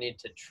I'm going to need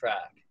to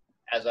track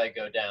as I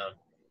go down?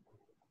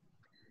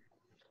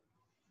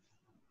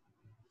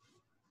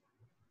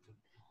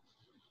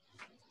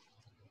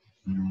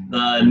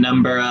 The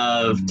number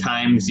of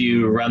times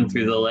you run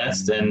through the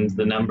list and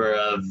the number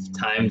of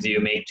times you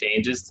make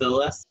changes to the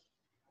list.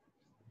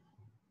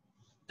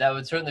 That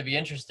would certainly be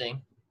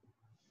interesting,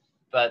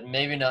 but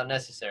maybe not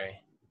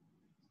necessary.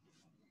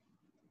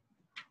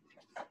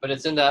 But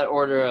it's in that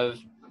order of,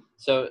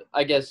 so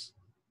I guess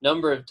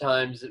number of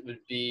times it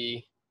would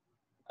be,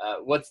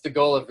 what's the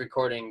goal of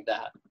recording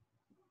that?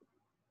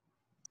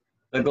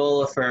 The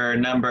goal for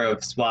number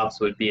of swaps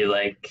would be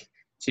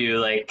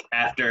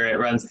after it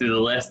runs through the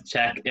list,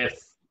 check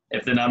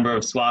if the number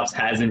of swaps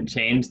hasn't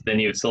changed, then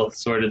you've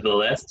sorted the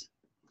list.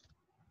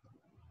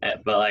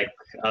 But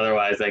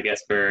otherwise, I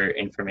guess for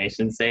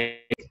information's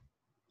sake.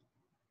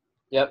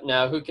 Yep,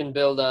 now who can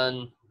build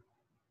on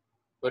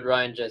what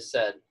Ryan just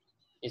said?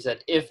 He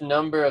said, if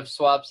number of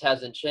swaps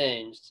hasn't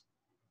changed,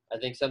 I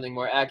think something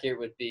more accurate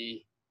would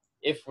be,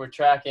 if we're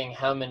tracking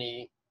how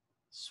many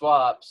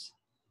swaps,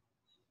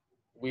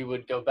 we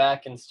would go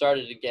back and start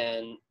it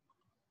again,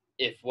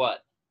 if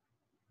what?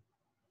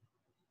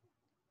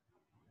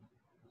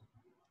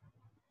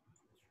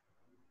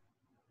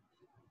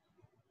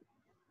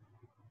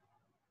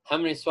 How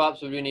many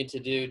swaps would we need to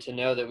do to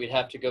know that we'd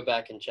have to go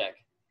back and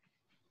check?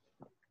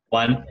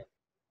 One.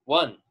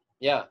 One,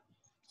 yeah.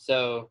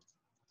 So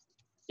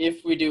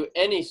if we do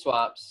any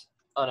swaps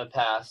on a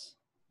pass,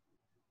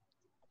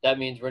 that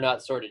means we're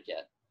not sorted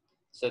yet.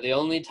 So the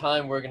only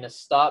time we're going to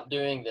stop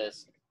doing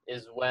this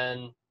is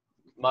when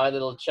my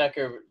little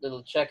checker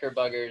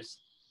buggers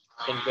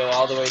can go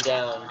all the way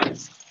down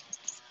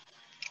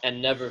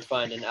and never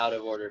find an out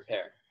of order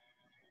pair.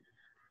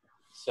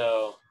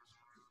 So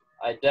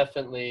I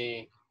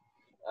definitely,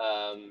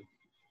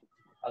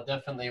 I'll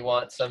definitely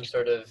want some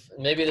sort of,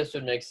 maybe this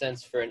would make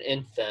sense for an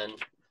int then,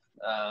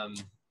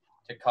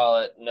 to call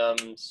it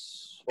num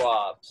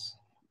swaps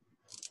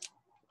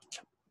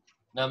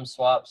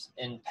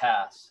in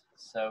pass.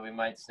 So we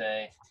might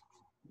say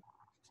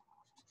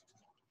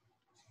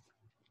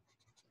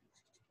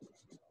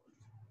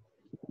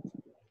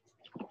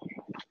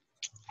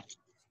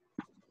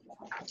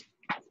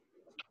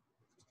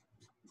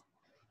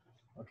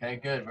okay,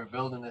 good, we're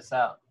building this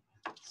out.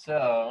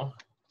 So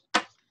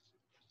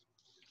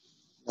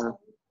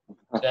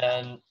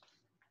then,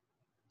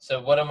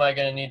 so what am I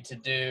going to need to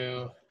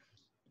do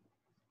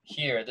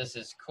here? This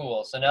is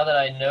cool. So now that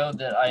I know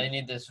that I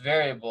need this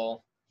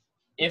variable,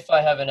 if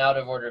I have an out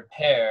of order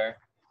pair,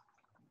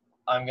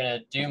 I'm going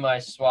to do my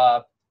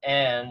swap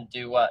and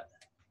do what?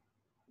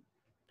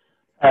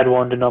 Add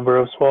 1 to number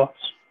of swaps.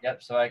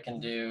 Yep, so I can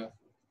do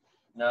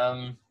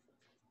num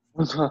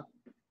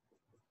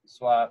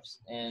swaps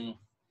in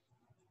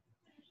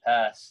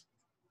pass.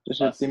 这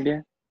是今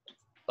天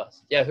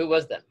Plus. Yeah, who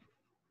was that?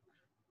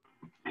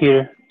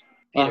 Peter.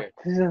 Peter.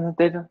 这是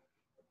待着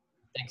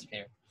Thanks,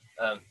 Peter.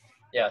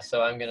 Yeah,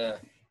 so I'm gonna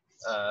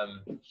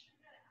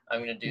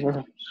do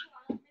that.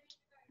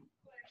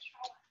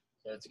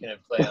 So it's gonna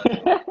play on.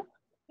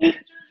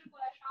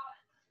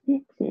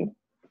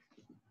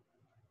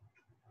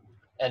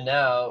 And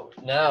now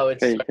it's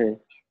可以可以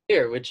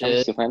here, which 他们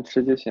is 喜欢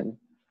吃就行。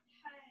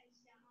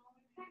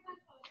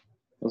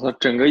我操，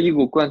整个一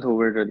股罐头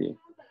味儿这里。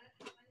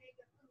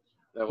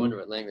 I wonder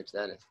what language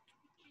that is.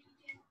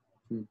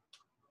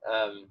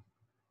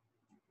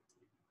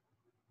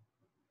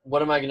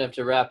 What am I gonna have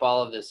to wrap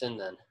all of this in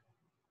then?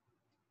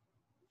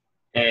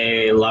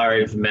 A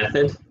large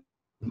method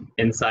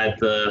inside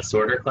the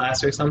sorter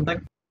class or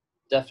something.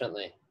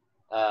 Definitely.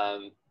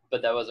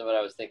 But that wasn't what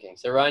I was thinking.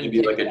 So Ryan,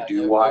 Maybe like a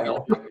do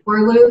while.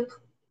 For loop.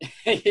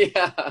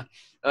 yeah,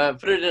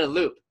 put it in a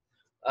loop.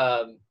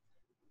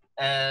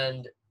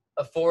 And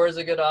a for is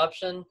a good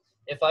option.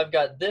 If I've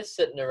got this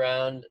sitting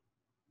around,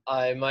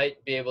 I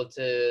might be able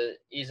to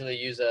easily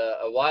use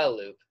a while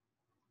loop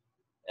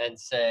and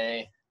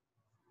say,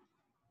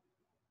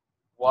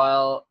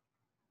 while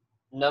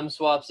num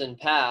swaps in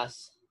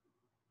pass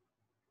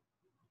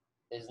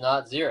is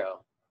not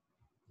 0,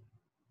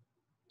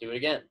 do it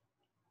again.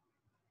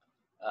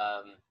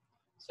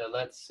 So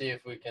let's see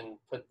if we can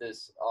put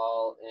this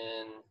all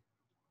in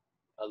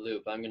a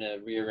loop. I'm going to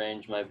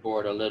rearrange my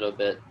board a little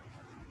bit.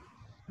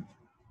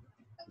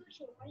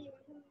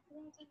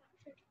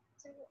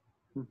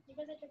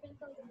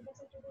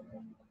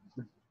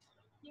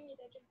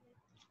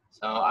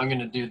 So I'm going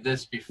to do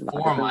this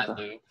before my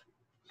loop.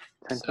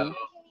 So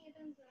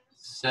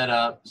set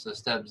up, so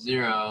step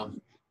 0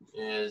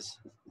 is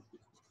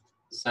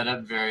set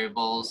up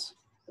variables.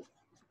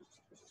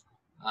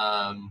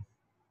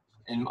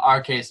 In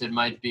our case, it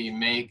might be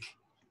make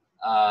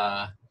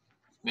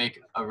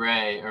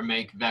array or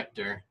make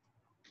vector.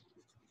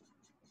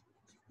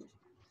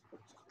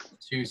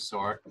 to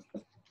sort.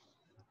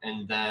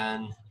 And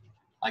then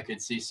I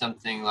could see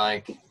something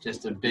like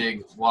just a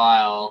big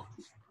while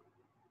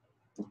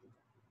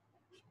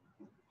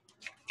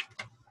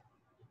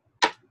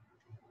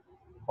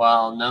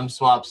num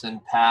swaps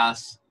and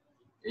pass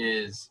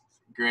is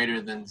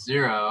greater than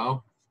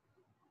 0.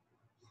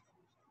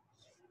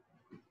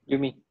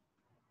 Yumi.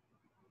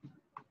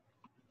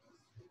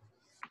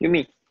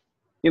 Yumi.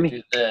 Yumi.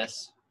 Do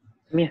this.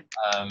 Come here.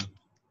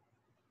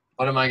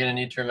 What am I going to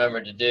need to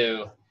remember to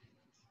do?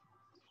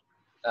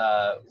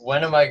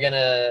 When am I going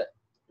to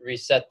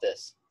reset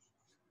this?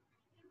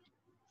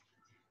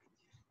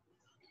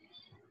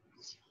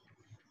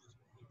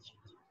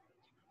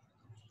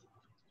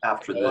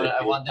 After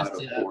I want the this out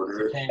to of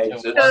order change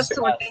to exits.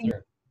 one Sorting.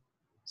 faster.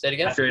 Say it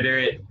again. After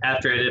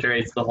it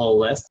iterates the whole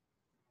list.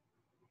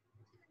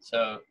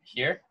 So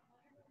here.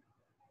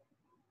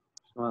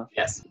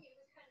 Yes.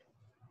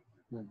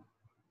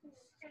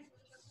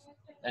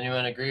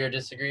 Anyone agree or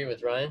disagree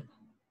with Ryan?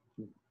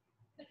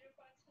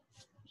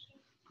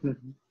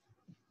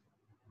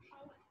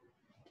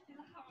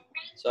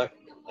 So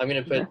I'm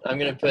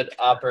gonna put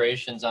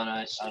operations on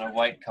a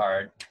white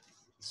card.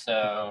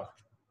 So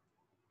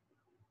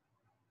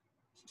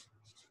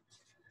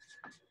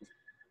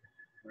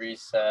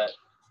reset.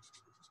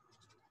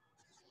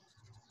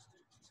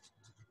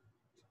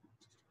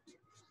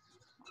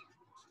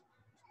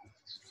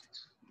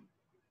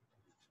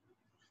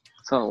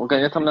算了，我感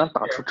觉他们俩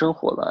打出真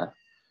火来，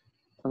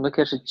他们都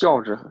开始叫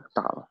着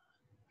打了。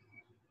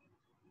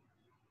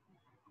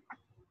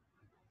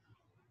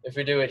 If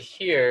we do it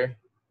here,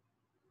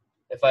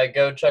 if I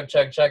go chug,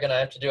 chug, chug, and I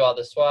have to do all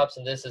the swaps,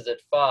 and this is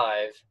at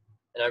 5,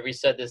 and I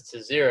reset this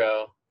to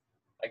 0,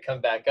 I come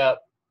back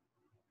up,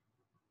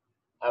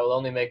 I will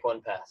only make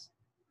one pass.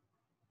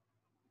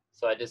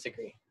 So I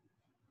disagree.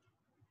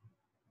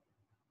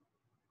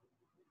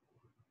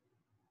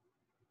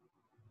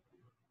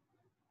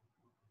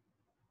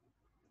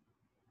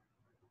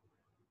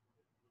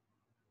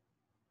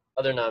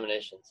 Other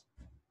nominations?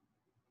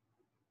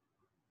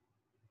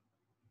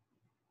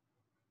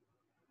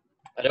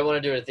 I don't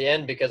want to do it at the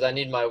end because I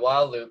need my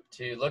while loop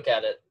to look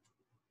at it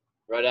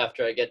right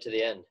after I get to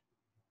the end.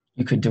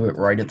 You could do it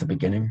right at the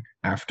beginning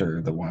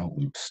after the while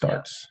loop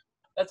starts.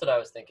 That's what I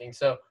was thinking.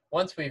 So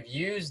once we've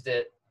used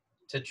it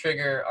to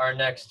trigger our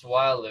next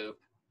while loop,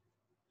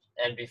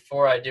 and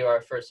before I do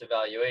our first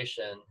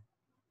evaluation,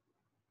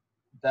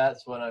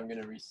 that's when I'm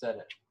going to reset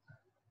it.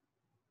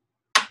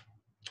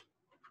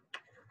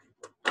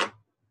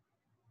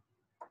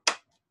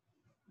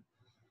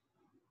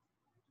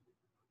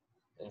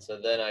 And so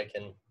then I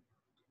can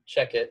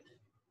check it,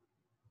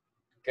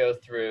 go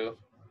through,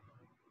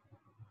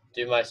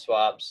 do my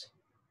swaps,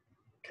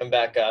 come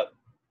back up.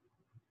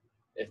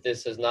 If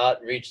this has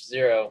not reached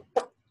 0,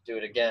 do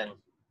it again.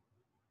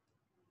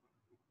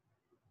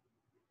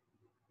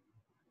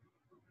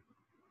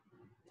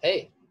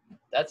 Hey,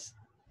 this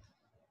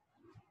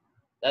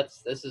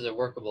is a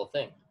workable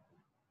thing.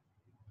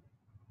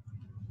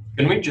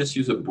 Can we just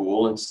use a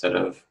bool instead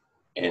of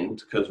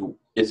int? Because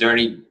is there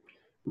any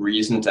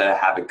reason to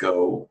have it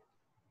go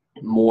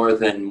more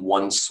than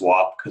one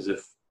swap? Because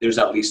if there's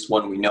at least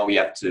one, we know we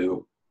have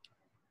to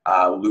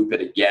loop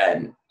it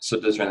again. So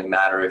it doesn't really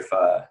matter if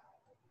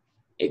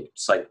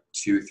it's like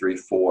 2, 3,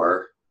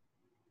 4.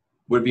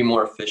 Would it be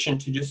more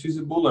efficient to just use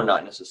a bool or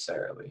not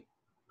necessarily?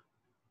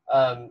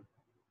 I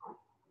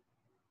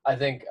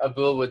think a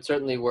bool would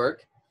certainly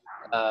work.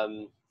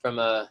 From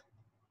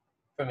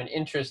an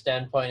interest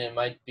standpoint, it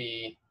might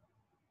be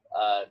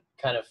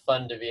kind of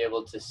fun to be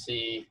able to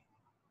see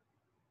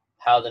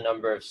how the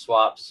number of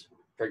swaps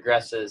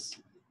progresses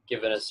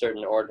given a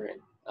certain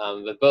ordering.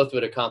 But both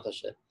would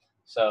accomplish it.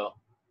 So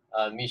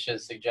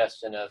Misha's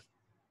suggestion of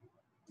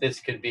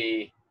this could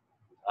be,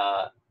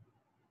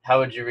 how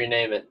would you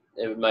rename it?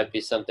 It might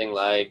be something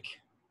like,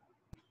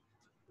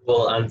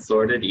 Well,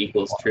 unsorted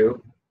equals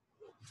true.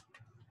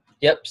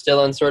 yep,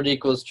 still unsorted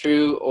equals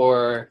true,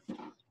 or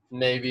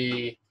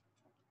maybe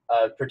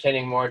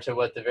pertaining more to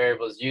what the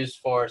variable is used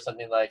for,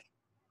 something like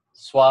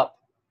swap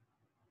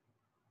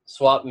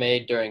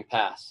made during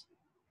pass.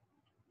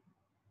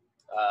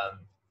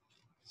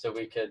 So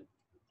we could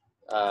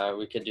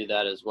do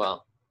that as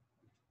well.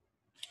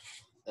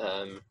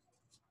 So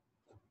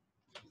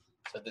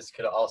this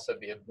could also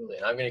be a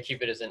Boolean. I'm going to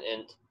keep it as an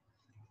int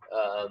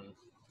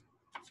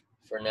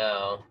for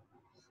now.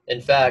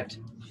 In fact,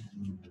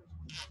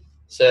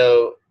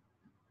 so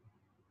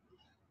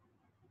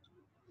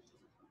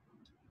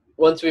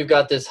once we've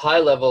got this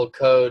high-level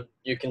code,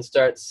 you can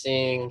start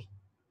seeing,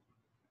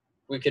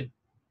 we could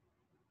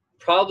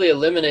probably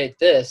eliminate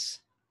this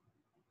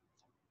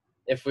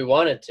if we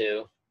wanted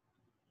to,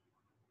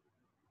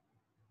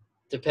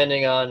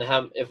 depending on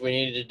if we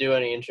needed to do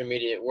any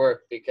intermediate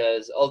work,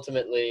 because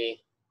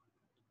ultimately,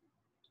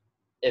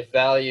 if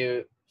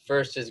value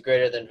first is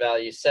greater than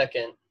value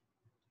second,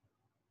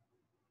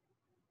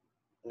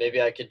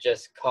 maybe I could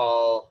just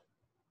call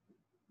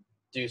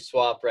do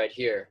swap right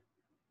here.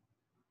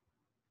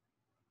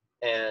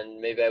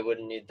 And maybe I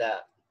wouldn't need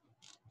that.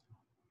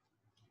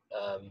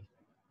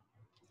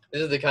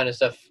 this is the kind of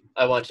stuff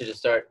I want you to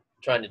start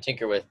trying to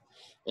tinker with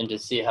and to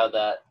see how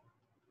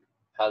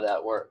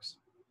that works.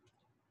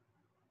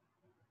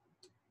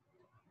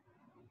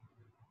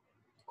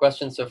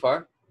 Questions so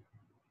far?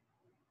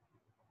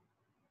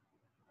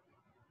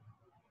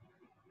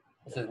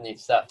 This is neat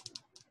stuff.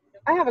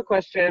 I have a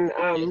question.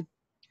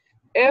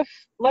 If,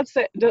 let's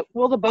say,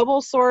 will the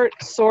bubble sort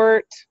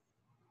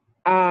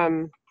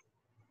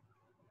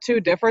two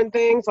different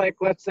things? Like,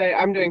 let's say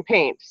I'm doing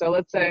paint. So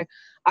let's say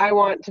I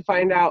want to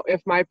find out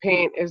if my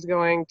paint is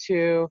going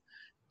to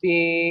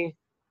be,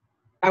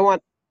 I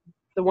want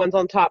the ones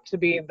on top to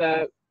be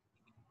the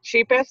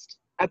cheapest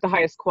at the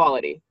highest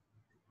quality.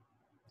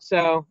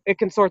 So it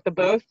can sort the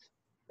both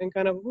and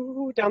kind of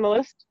down the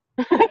list.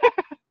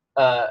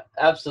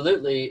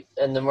 Absolutely,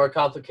 in the more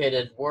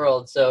complicated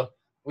world. So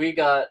we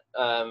got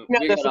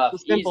we got off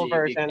easy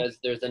because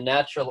there's a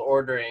natural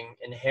ordering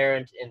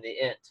inherent in the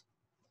int,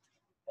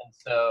 and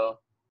so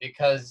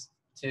because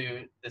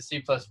to the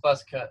C++,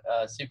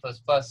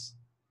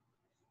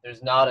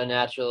 there's not a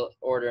natural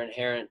order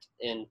inherent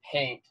in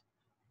paint.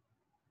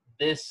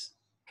 This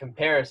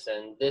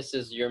comparison, this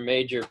is your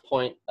major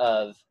point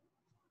of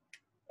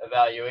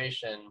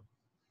evaluation,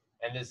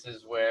 and this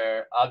is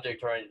where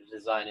object-oriented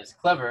design is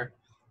clever,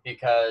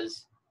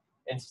 because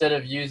instead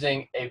of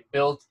using a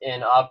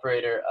built-in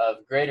operator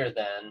of greater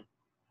than,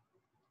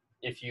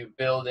 if you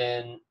build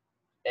in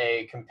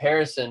a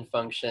comparison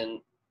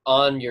function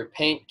on your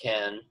paint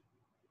can,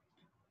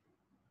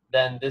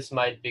 then this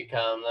might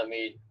become,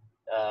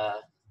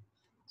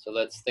 so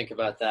let's think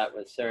about that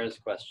with Sarah's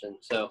question.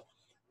 So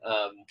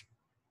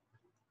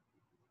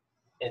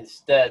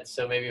instead,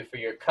 so maybe for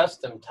your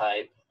custom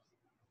type,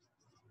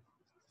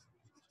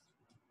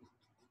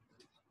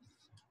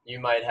 you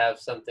might have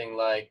something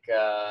like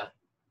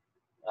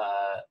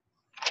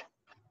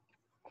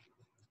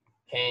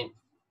paint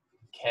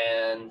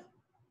can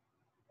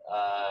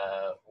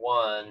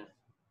 1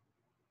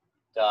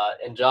 dot,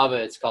 in Java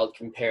it's called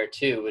compare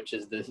to, which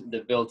is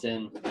the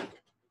built-in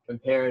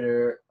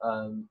comparator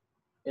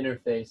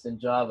interface in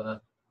Java.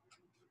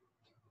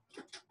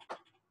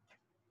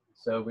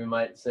 So we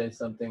might say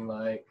something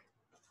like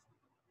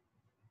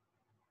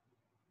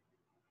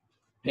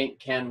paint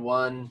can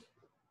 1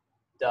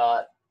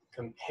 dot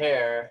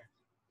compare,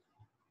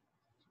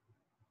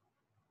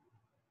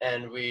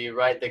 and we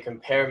write the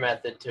compare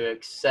method to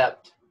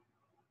accept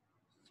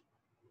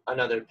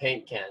another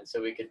paint can.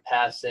 So we could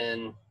pass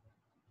in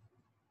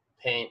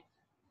paint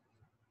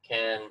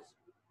can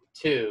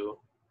 2,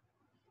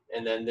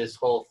 and then this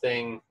whole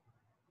thing,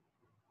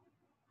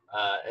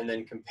 and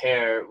then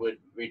compare would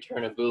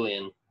return a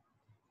Boolean,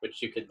 which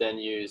you could then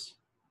use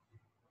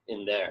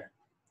in there.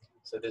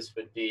 So this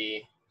would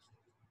be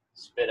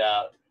spit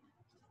out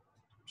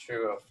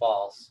true or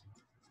false.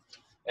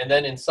 And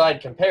then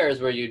inside compare is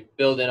where you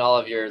build in all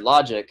of your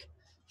logic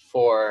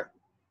for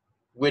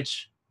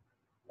which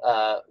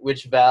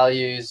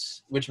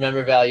values, which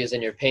member values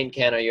in your paint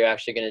can are you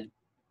actually going to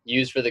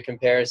use for the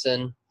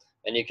comparison.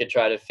 And you could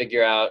try to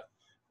figure out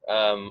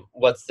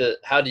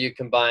how do you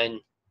combine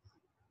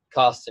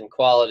cost and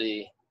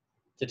quality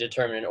to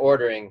determine an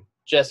ordering,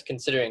 just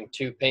considering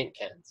 2 paint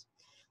cans.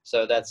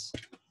 So that's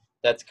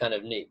kind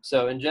of neat.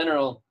 So in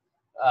general,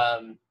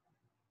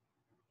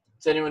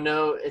 does anyone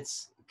know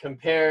it's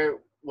compare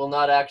will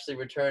not actually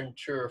return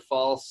true or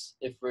false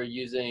if we're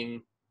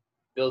using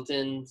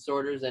built-in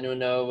sorters? Anyone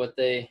know what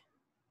they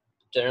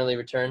generally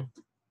return?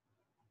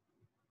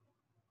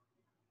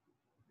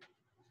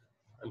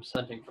 I'm just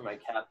hunting for my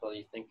cap while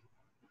you think.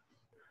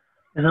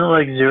 Isn't it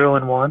like 0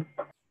 and 1?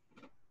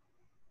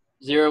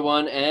 0,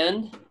 1,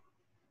 and?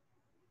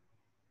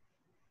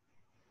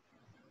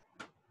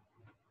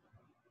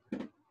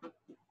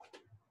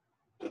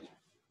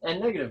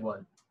 And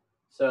 -1.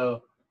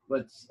 So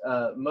what's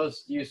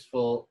most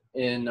useful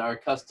in our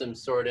custom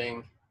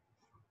sorting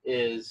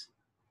is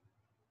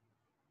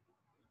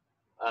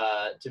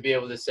to be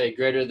able to say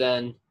greater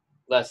than,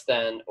 less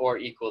than, or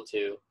equal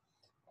to.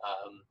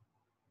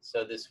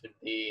 So this would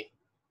be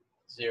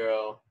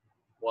 0,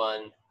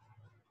 1,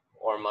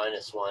 or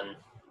 -1.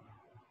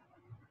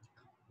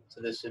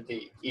 So this would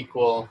be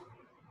equal,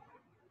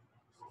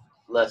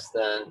 less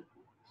than,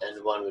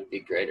 and 1 would be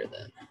greater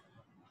than.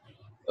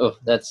 Oh,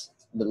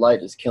 the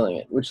light is killing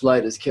it. Which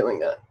light is killing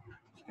that?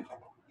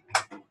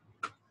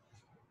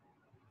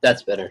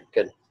 That's better.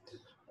 Good.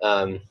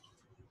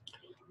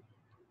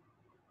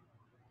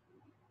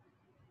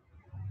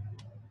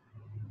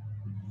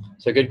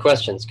 So good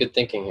questions. Good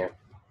thinking here.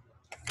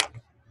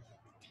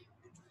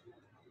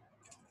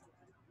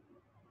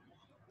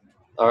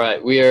 All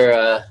right, we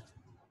are.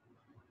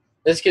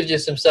 This gives you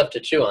some stuff to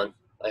chew on,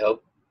 I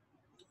hope.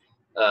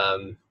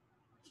 And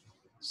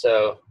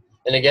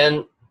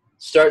again,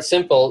 start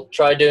simple.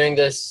 Try doing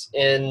this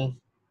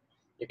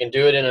you can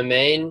do it in a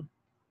main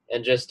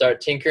and just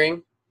start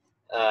tinkering,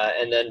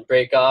 and then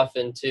break off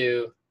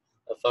into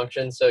a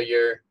function. So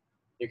you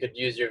could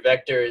use your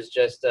vector as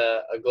just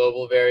a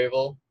global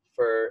variable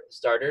for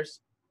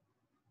starters,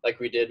 like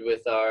we did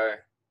with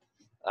our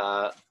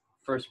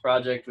first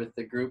project with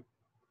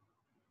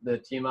the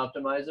team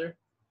optimizer.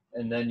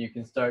 and then you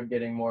can start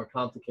getting more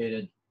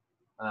complicated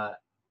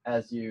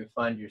as you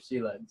find your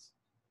sea legs,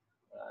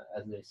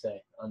 as they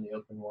say, on the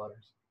open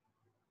waters.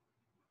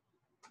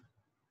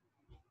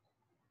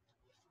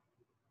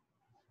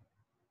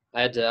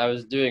 I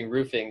was doing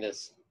roofing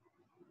this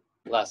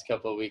last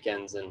couple of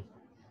weekends, and it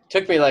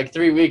took me like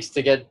 3 weeks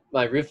to get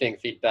my roofing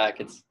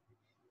feedback. It's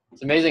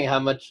amazing how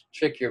much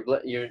trick your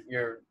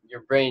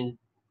brain,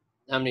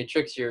 how many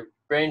tricks your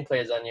brain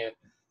plays on you.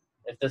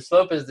 If the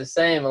slope is the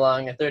same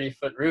along a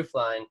 30-foot roof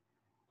line,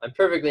 I'm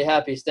perfectly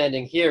happy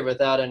standing here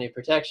without any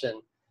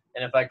protection.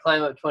 And if I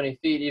climb up 20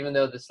 feet, even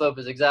though the slope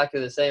is exactly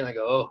the same, I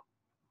go,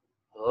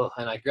 oh,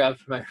 and I grab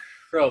for my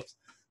ropes.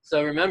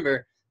 So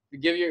remember,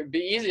 be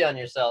easy on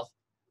yourself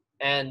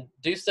and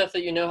do stuff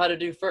that you know how to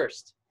do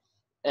first.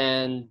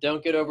 And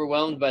don't get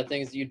overwhelmed by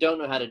things that you don't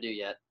know how to do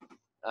yet.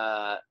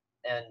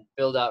 And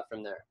build out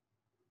from there.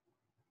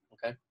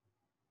 Okay?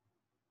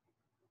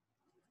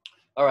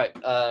 All right.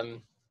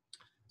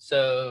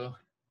 So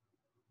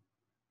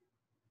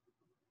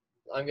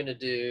I'm going to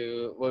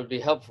do what would be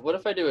helpful. What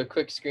if I do a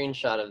quick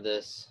screenshot of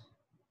this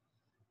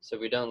so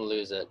we don't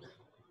lose it?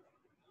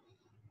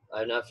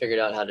 I've not figured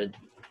out how to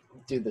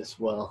do this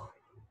well.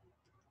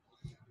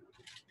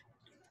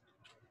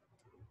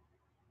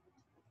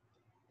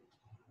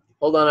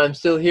 Hold on, I'm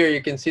still here.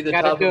 You can see the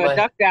top of my... Gotta do a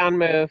duck down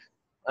move.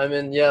 I'm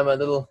in, yeah, my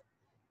little...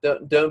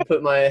 Don't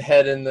put my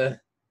head in the...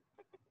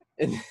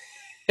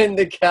 in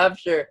the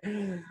capture.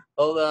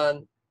 Hold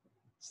on.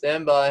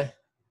 Stand by.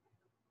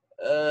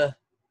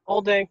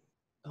 Holding.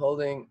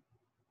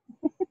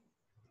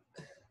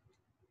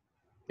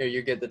 Here,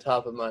 you get the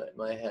top of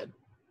my head.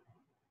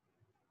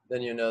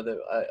 Then you know that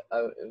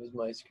it was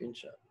my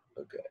screenshot.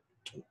 Okay.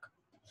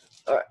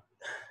 All right.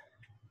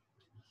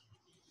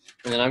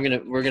 And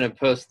then we're gonna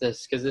post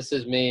this because this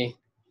is me.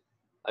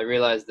 I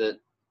realized that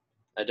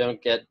I don't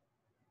get.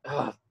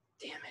 Oh,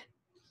 damn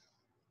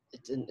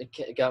it!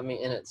 It got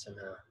me in it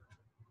somehow.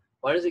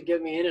 Why does it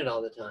get me in it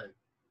all the time?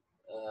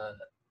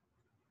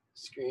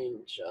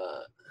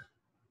 Screenshot.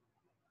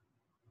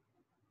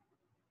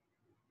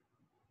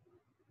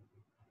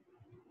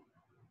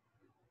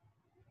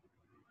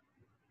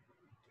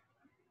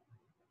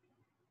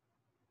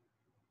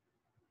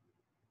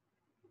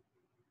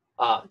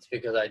 It's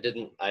because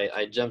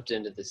I jumped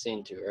into the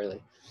scene too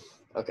early.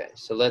 Okay,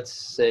 so let's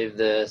save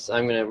this.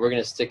 We're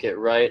gonna stick it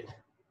right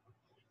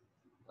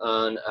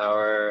on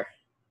our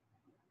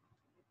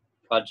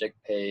project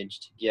page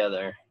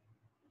together,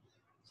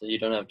 so you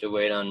don't have to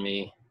wait on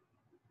me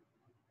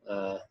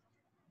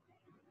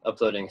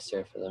uploading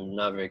stuff. I'm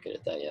not very good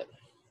at that yet.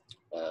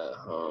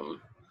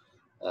 Home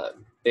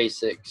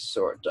basic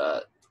sort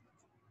dot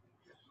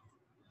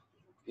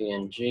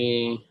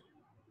png.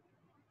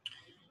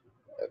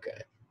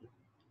 Okay.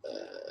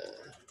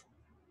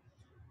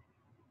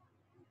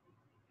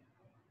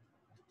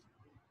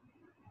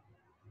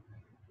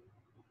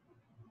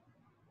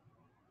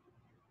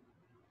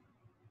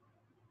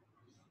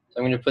 So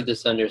I'm going to put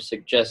this under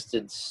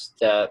suggested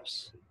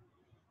steps.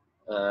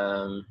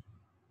 So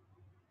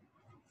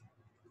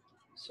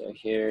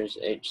here's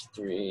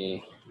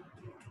H3.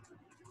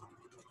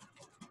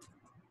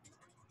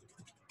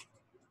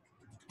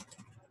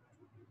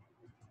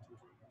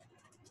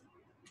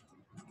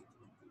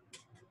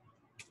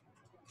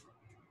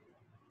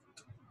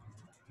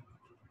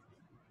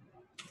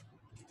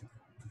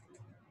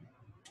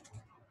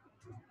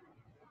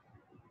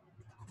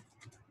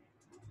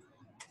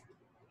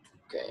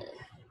 Okay.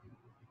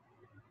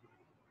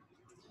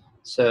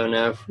 So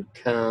now if we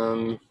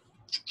come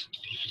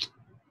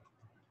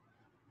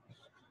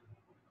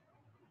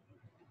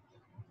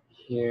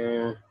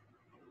here,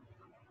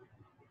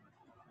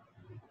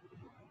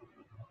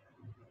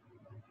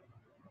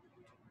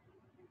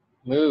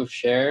 move,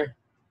 share.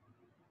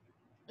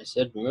 I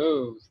said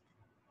move,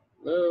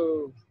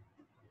 move.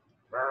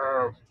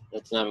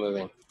 That's not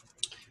moving.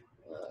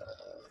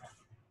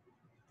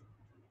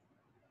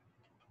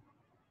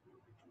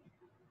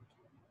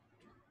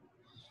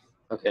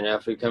 Okay, now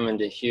if we come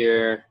into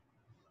here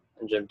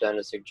and jump down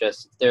to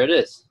suggested, there it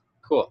is.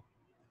 Cool.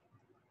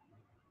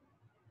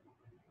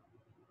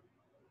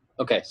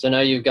 Okay, so now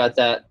you've got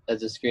that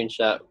as a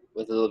screenshot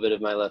with a little bit of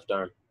my left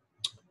arm.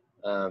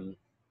 All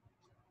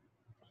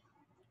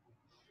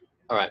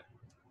right.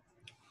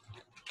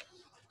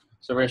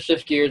 So we're gonna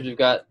shift gears. We've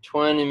got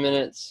 20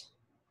 minutes.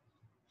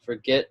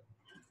 Forget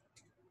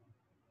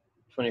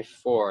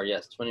 24.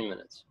 Yes, 20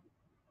 minutes.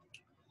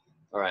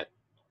 All right.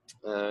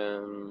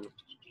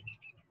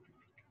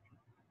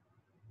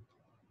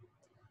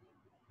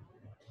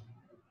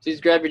 Please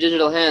grab your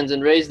digital hands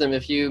and raise them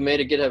if you made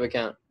a GitHub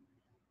account.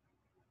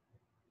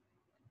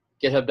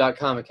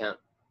 GitHub.com account.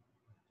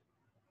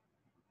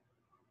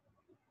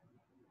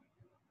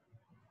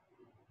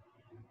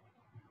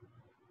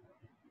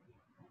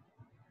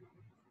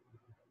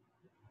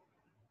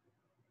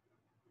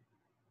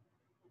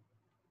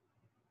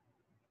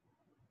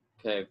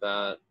 Okay,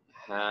 about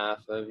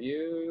half of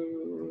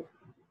you.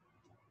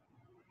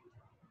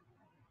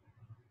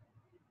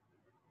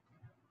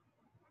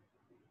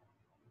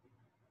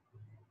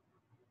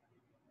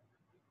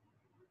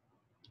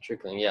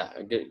 trickling. Yeah,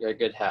 a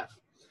good half.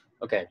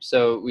 Okay,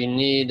 so we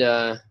need,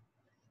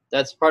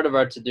 that's part of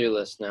our to-do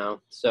list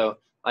now. So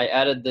I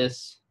added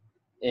this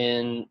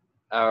in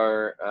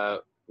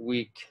our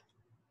week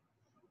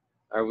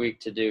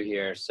to do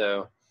here.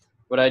 So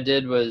what I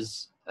did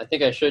was, I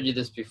think I showed you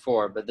this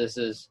before, but this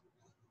is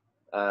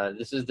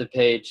the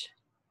page.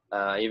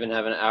 I even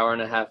have an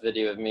 1.5-hour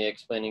video of me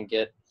explaining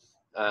Git.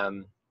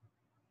 And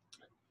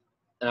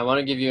I want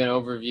to give you an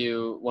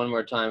overview one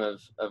more time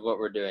of what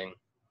we're doing.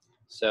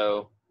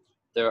 So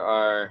there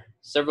are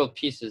several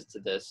pieces to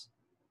this,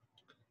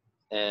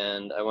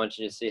 and I want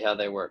you to see how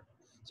they work.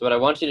 So what I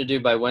want you to do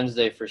by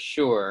Wednesday for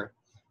sure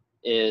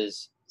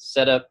is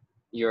set up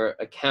your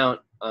account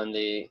on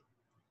the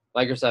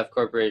Microsoft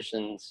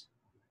Corporation's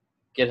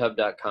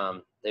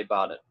github.com. They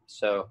bought it.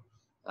 So,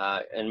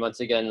 and once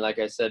again, like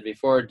I said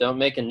before, don't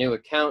make a new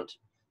account.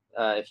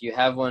 If you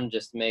have one,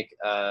 just make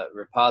a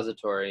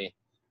repository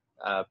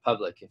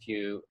public. If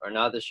you are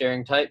not the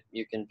sharing type,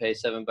 you can pay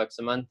 $7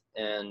 a month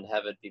and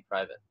have it be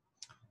private.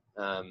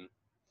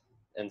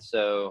 And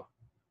so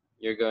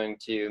you're going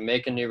to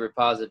make a new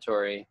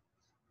repository,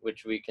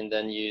 which we can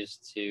then use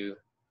to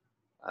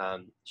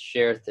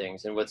share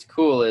things. And what's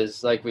cool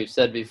is, like we've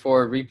said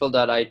before,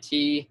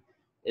 repo.it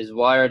is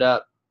wired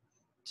up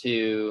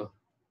to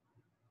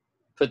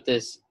put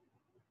this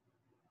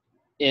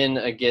in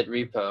a Git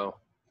repo.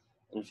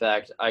 In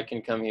fact, I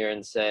can come here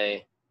and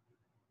say,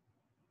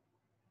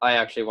 I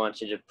actually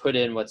want you to put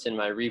in what's in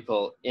my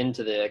repo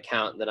into the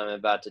account that I'm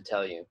about to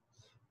tell you.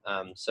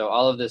 So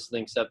all of this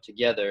links up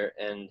together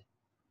and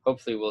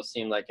hopefully will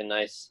seem like a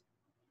nice,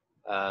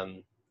 a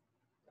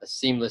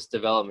seamless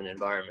development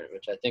environment,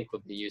 which I think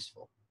will be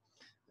useful.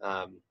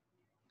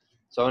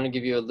 So I want to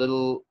give you a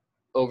little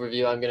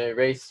overview. I'm going to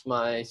erase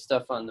my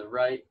stuff on the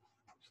right.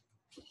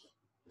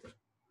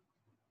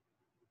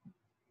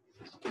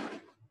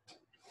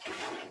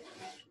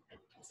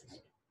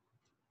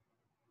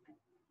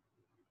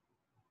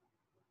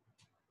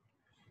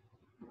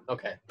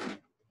 Okay.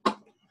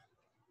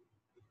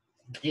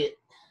 Git.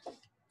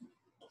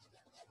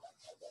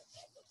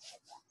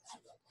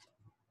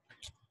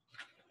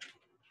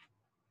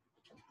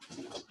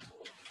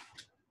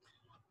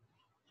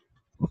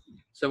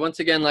 So once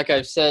again, like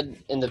I've said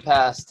in the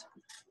past,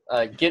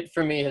 Git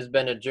for me has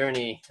been a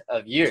journey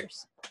of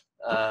years.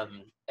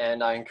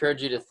 And I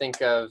encourage you to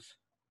think of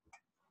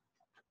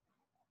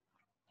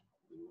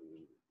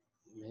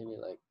maybe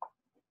like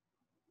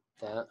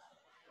that.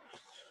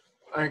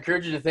 I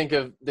encourage you to think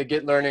of the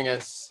Git learning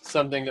as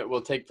something that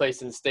will take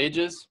place in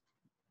stages.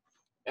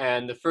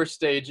 And the first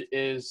stage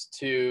is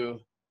to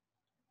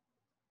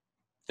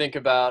think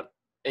about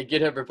a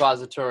GitHub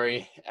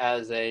repository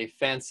as a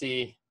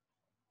fancy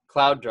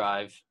cloud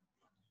drive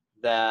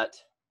that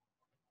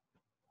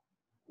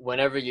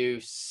whenever you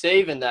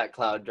save in that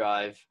cloud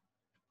drive,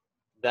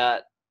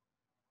 that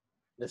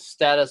the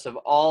status of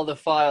all the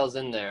files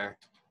in there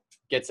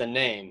gets a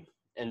name,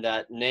 and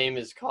that name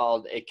is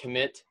called a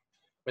commit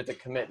with a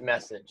commit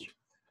message.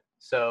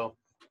 So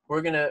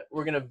we're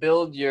gonna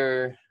build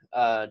your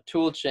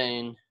tool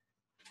chain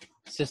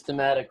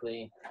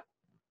systematically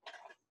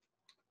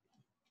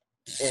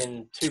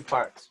in 2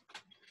 parts.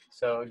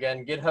 So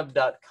again,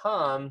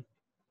 github.com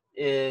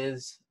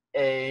is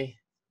a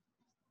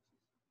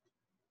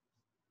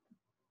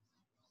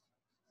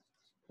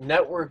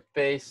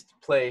network-based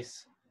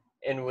place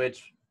in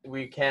which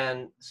we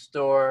can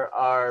store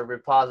our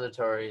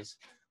repositories,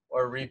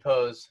 or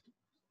repos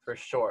for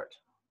short,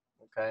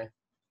 okay?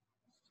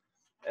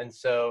 And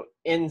so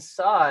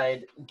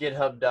inside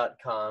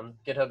github.com,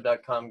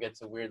 github.com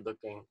gets a weird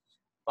looking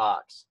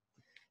box.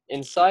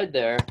 Inside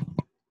there,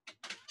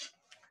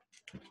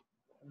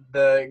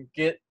 the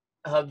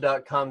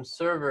github.com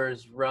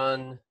servers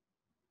run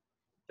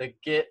the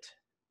Git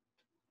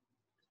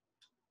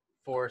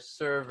for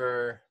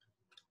server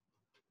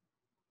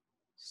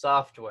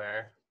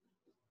software.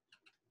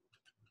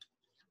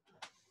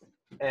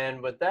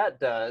 And what that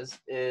does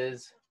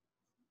is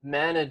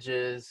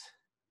manages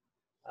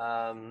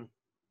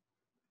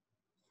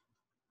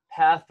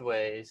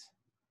pathways,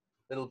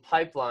 little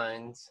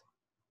pipelines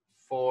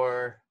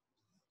for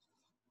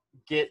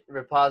Git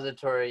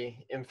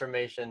repository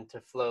information to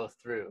flow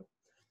through.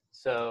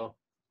 So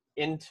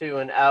into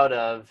and out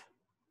of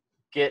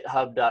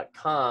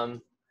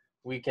github.com,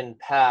 we can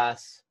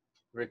pass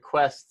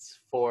requests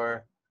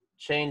for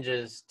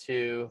changes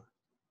to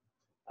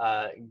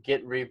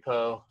Git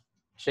repo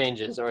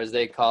changes, or as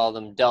they call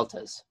them,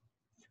 deltas.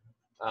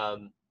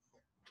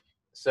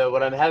 So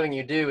what I'm having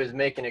you do is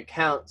make an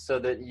account so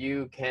that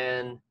you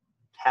can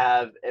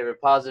have a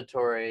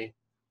repository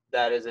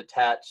that is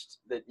attached,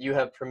 that you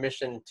have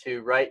permission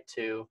to write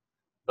to,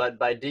 but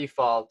by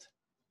default,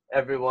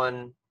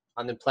 everyone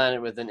on the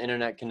planet with an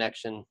internet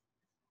connection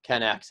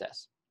can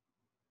access.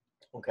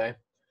 Okay,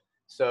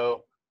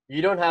 so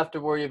you don't have to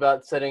worry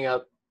about setting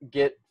up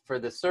Git for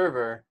the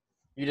server.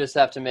 You just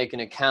have to make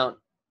an account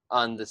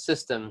on the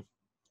system,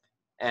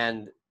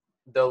 and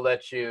they'll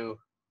let you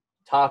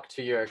talk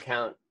to your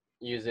account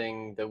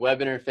using the web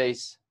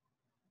interface,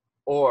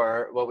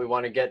 or what we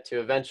want to get to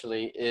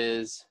eventually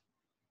is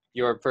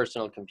your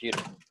personal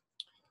computer.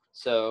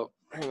 So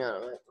hang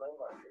on, my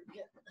marker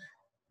again.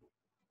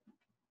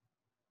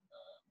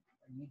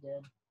 Are you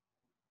dead?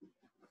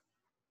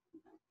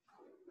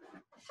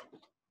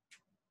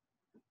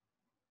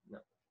 No.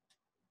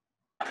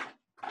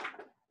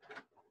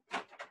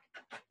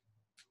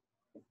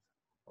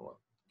 Hold on.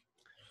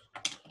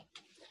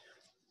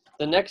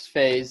 The next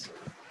phase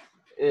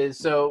is,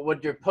 so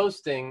what you're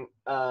posting,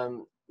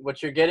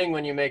 what you're getting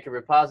when you make a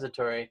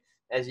repository,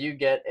 as you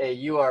get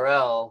a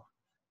URL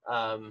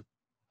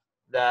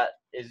that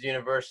is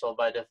universal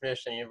by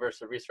definition,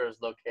 universal resource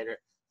locator,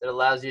 that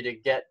allows you to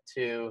get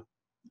to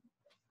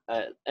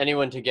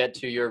anyone to get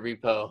to your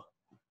repo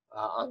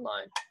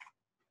online.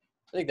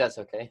 I think that's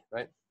okay,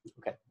 right?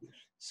 Okay.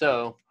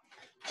 So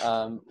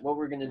what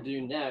we're going to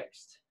do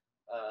next,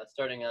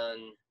 starting on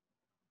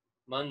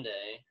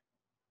Monday,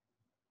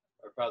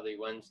 or probably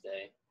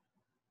Wednesday,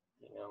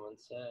 hang on one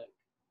sec,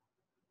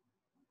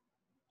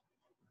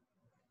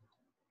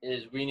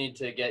 is we need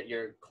to get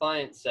your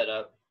client set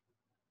up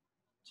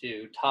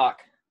to talk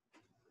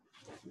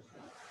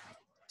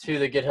to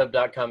the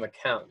github.com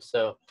account.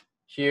 So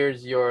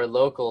here's your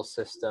local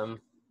system.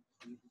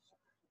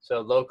 So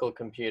local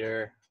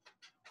computer.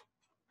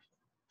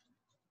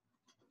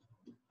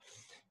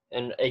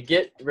 And a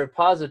Git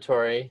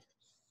repository,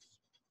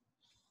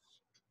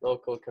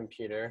 local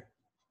computer.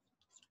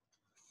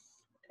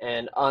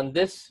 And on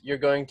this, you're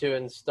going to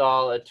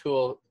install a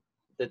tool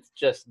that's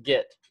just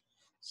Git.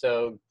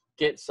 So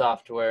Git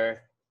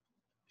software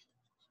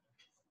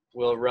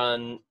will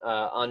run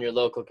on your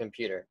local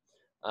computer.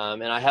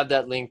 And I have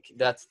that link.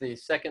 That's the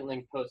second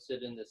link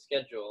posted in the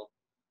schedule,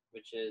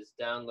 which is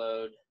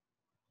download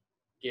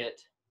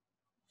Git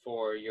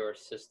for your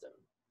system.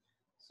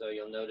 So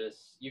you'll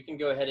notice you can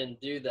go ahead and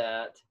do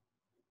that.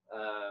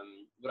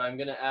 What I'm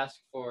going to ask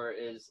for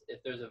is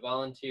if there's a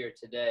volunteer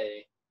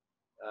today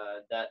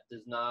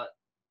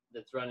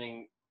that's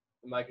running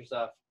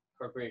Microsoft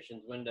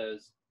Corporation's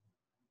Windows,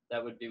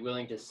 that would be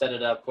willing to set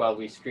it up while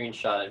we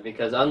screenshot it.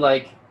 Because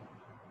unlike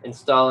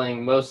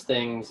installing most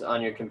things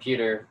on your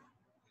computer,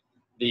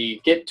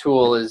 the Git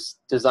tool is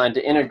designed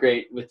to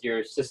integrate with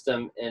your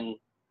system in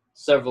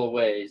several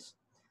ways.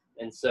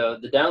 And so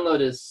the download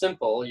is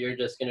simple. You're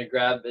just going to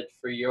grab it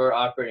for your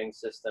operating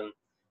system.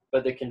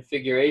 But the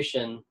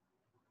configuration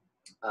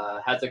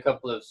has a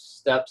couple of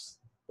steps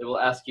that will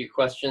ask you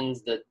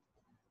questions that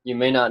you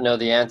may not know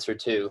the answer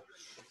to.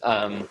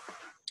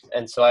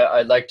 And so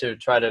I'd like to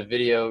try to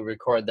video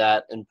record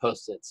that and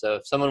post it. So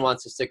if someone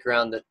wants to stick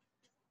around that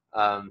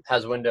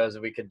has Windows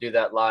and we could do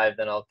that live,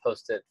 then I'll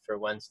post it for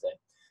Wednesday.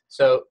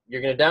 So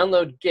you're going to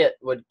download Git.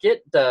 What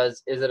Git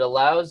does is it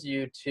allows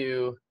you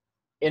to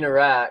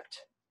interact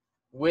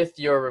with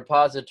your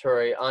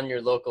repository on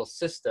your local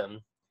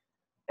system.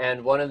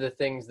 And one of the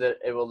things that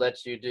it will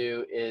let you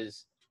do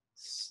is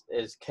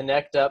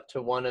connect up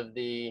to one of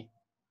the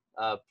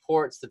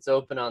ports that's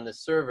open on the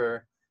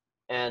server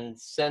and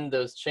send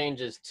those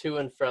changes to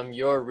and from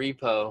your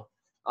repo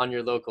on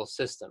your local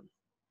system.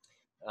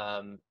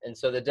 And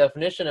so the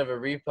definition of a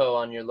repo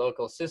on your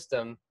local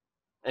system,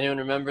 anyone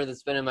remember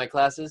that's been in my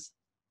classes?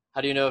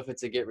 How do you know if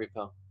it's a Git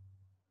repo?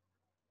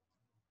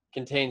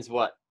 Contains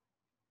what?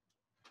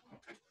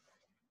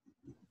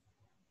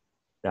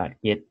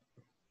 .git.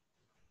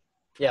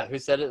 Yeah, who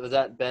said it? Was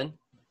that Ben?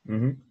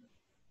 Mm-hmm.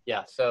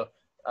 Yeah, so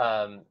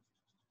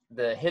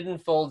the hidden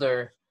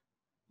folder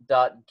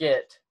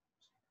 .git,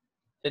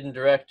 hidden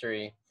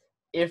directory,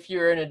 if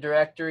you're in a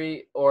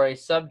directory or a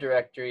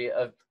subdirectory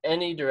of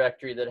any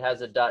directory that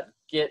has a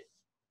 .git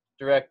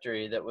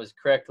directory that was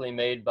correctly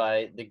made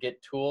by the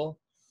Git tool,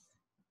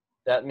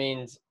 that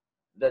means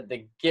that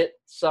the Git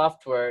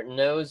software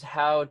knows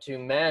how to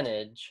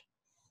manage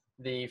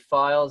the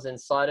files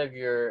inside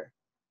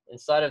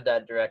of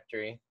that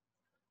directory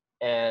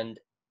and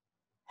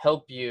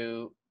help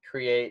you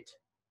create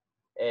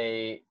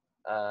a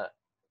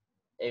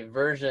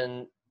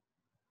version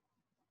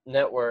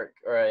network,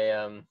 or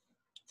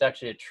it's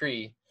actually a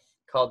tree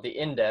called the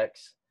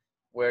index,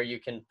 where you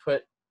can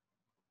put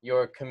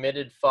your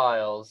committed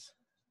files,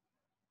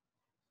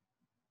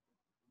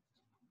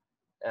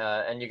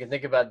 and you can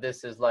think about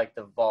this as like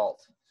the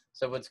vault.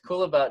 So what's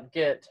cool about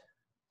Git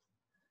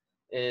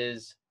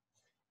is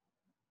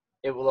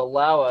it will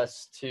allow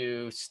us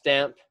to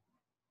stamp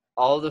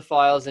all the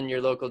files in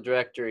your local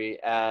directory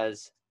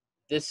as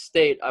this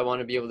state I want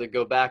to be able to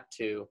go back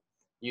to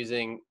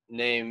using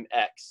name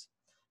X.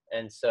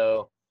 And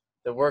so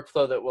the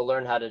workflow that we'll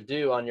learn how to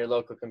do on your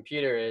local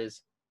computer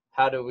is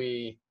how do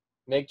we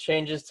make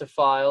changes to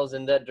files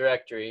in that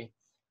directory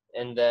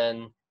and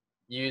then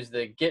use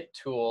the Git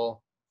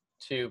tool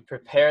to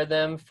prepare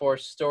them for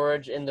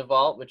storage in the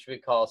vault, which we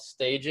call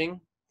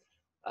staging,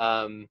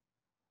 and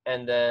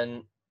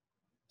then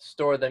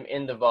store them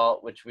in the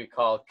vault, which we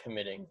call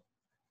committing.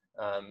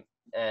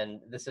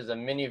 And this is a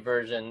mini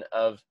version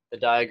of the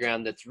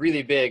diagram that's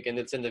really big, and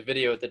it's in the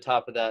video at the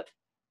top of that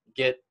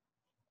Git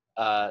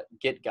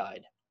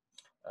guide.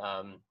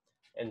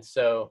 And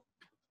so,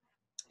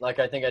 like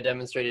I think I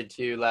demonstrated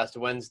to you last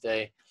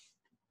Wednesday,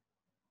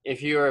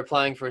 if you are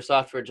applying for a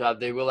software job,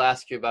 they will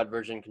ask you about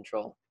version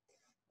control.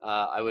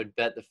 I would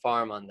bet the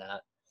farm on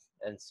that.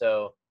 And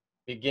so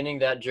beginning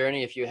that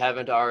journey, if you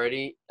haven't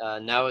already,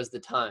 now is the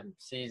time.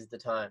 Seize the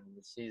time.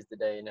 Seize the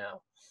day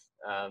now.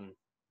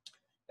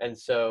 And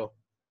so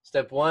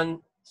step 1,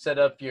 set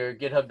up your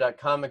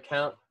github.com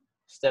account.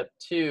 Step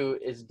 2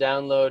 is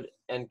download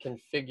and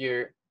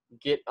configure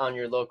Git on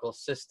your local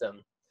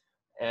system.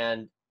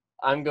 And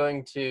I'm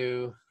going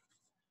to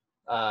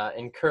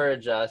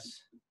encourage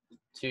us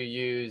to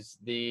use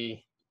the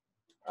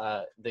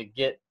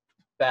Git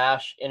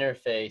bash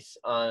interface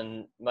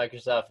on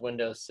Microsoft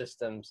Windows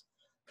systems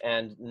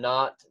and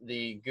not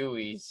the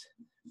GUIs,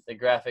 the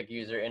graphic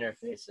user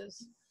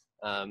interfaces.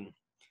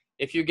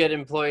 If you get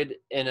employed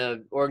in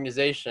an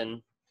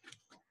organization,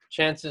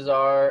 chances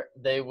are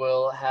they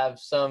will have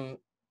some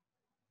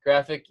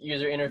graphic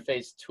user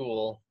interface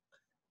tool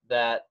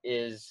that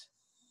is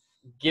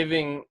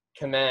giving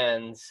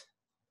commands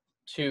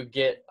to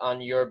Git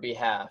on your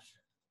behalf.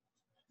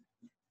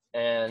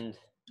 And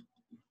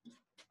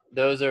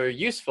those are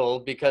useful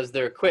because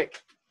they're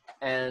quick.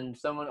 And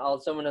all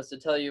someone has to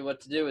tell you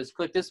what to do is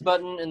click this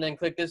button and then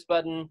click this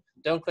button.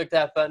 Don't click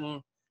that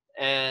button.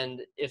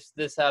 And if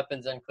this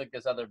happens, then click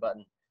this other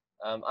button.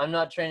 I'm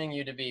not training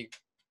you to be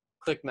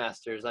click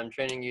masters. I'm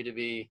training you to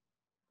be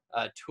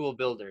tool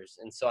builders.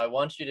 And so I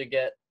want you to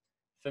get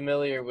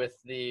familiar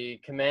with the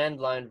command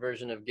line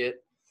version of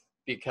Git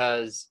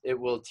because it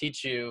will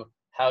teach you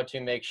how to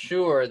make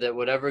sure that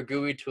whatever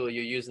GUI tool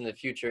you use in the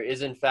future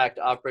is in fact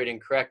operating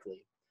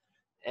correctly,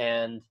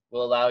 and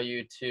will allow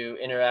you to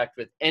interact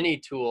with any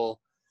tool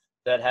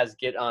that has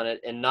Git on it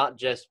and not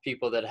just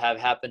people that have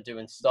happened to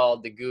install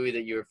the GUI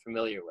that you're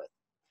familiar with.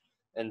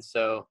 And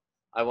so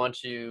I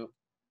want you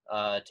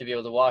to be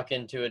able to walk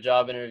into a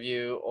job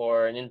interview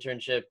or an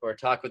internship or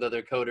talk with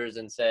other coders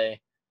and say,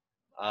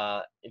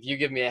 if you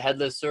give me a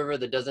headless server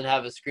that doesn't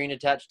have a screen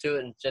attached to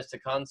it and just a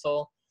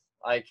console,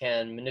 I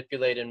can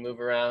manipulate and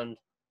move around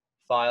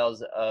file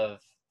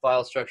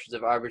structures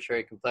of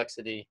arbitrary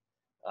complexity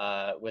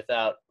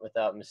without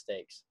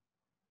mistakes.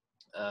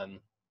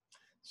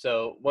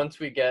 So once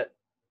we get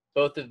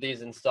both of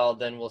these installed,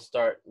 then we'll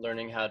start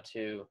learning how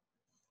to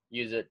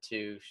use it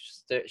to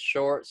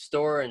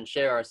store and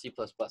share our C++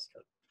 code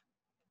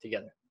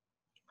together.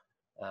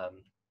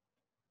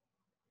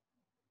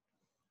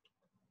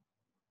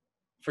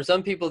 For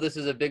some people, this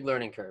is a big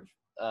learning curve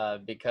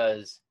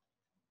because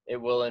it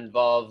will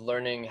involve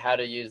learning how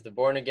to use the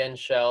born again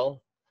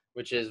shell,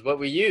 which is what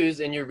we use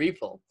in your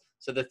REPL.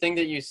 So the thing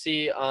that you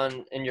see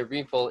in your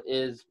REPL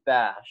is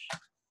bash.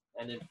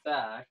 And in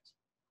fact,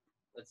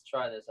 let's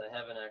try this. I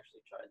haven't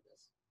actually tried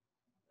this.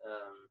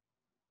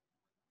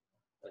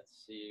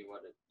 Let's see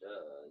what it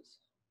does.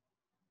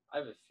 I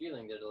have a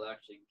feeling that it'll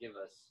actually give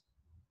us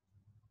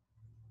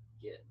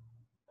Git.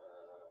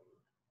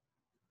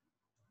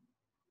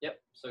 Yep,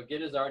 so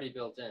Git is already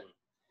built in.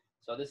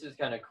 So this is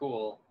kind of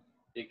cool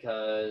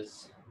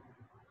because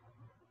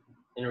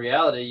in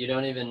reality, you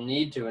don't even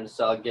need to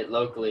install Git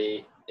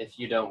locally if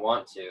you don't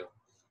want to,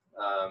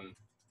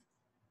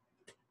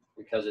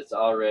 because it's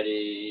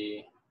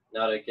already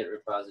not a Git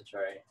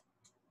repository.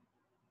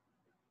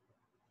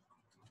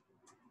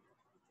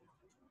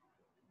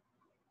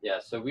 Yeah,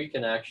 so we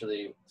can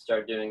actually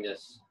start doing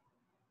this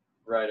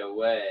right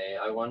away.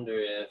 I wonder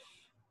if,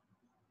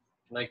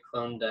 can I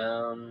clone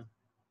down?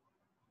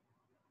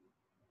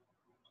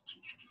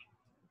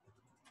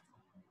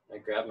 Can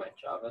I grab my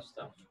Java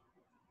stuff?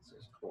 This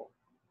is cool.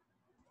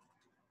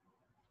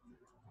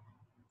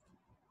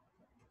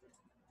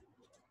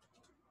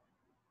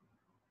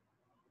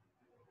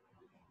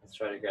 Let's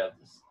try to grab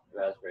this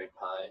Raspberry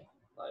Pi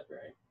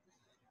library.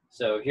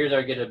 So here's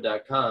our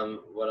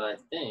github.com. What I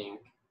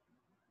think,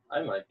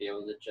 I might be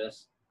able to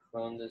just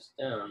clone this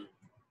down.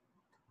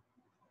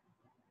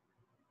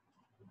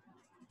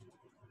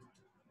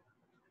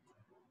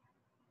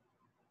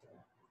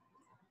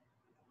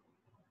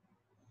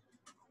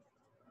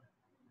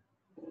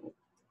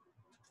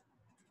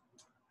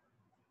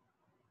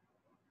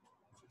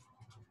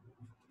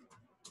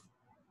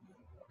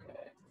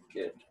 Okay,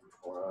 git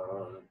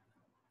clone.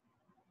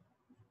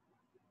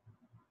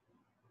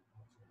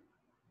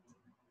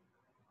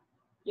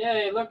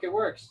 Yay, look, it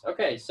works.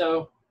 Okay,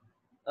 so,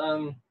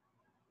 you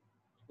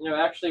know,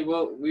 actually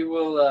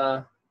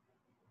we'll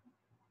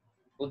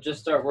just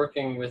start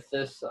working with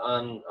this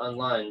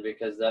online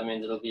because that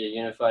means it'll be a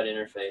unified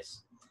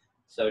interface.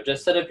 So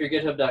just set up your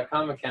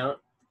github.com account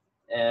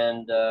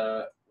and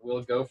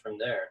we'll go from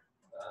there.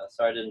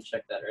 Sorry I didn't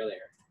check that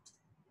earlier.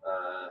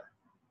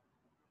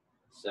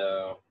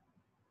 So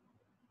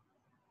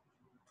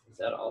is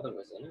that all that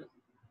was in it?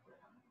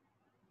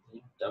 Did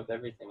he dump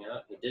everything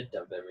out? He did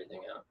dump everything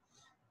out.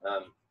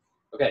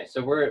 Okay,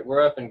 so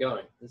we're up and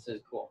going. This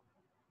is cool.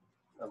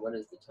 What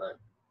is the time?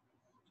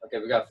 Okay,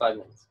 we got 5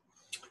 minutes.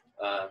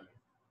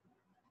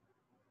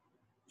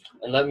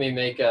 And let me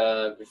make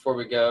before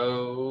we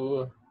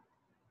go,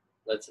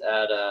 let's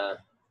add a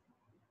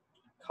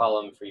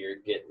column for your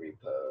Git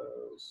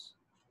repos.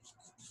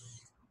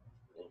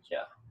 And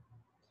yeah.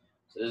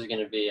 So this is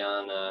going to be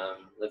on,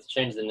 let's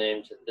change the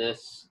name to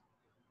this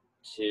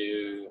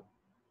to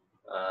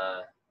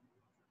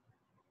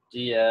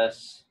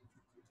DS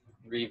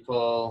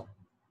REPL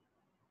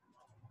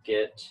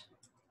get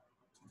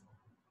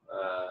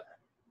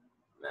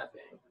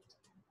mapping.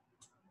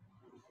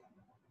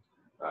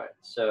 All right,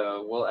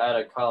 so we'll add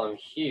a column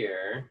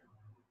here.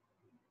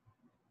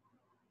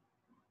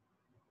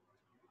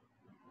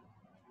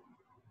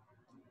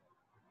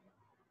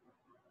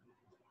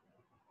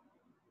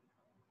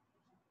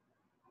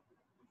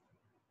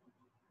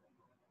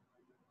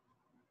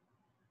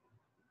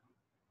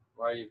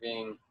 Why are you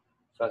being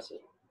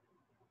fussy?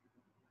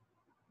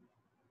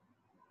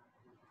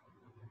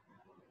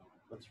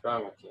 What's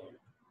wrong with you?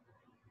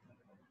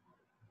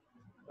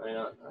 Why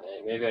not?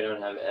 Maybe I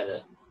don't have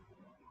edit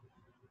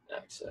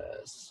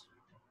access.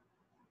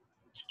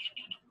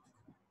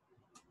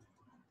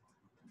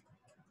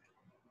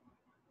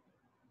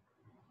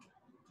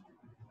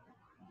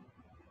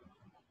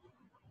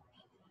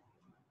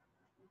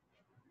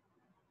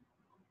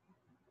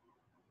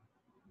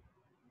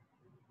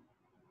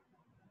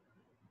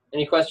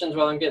 Any questions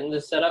while I'm getting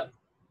this set up?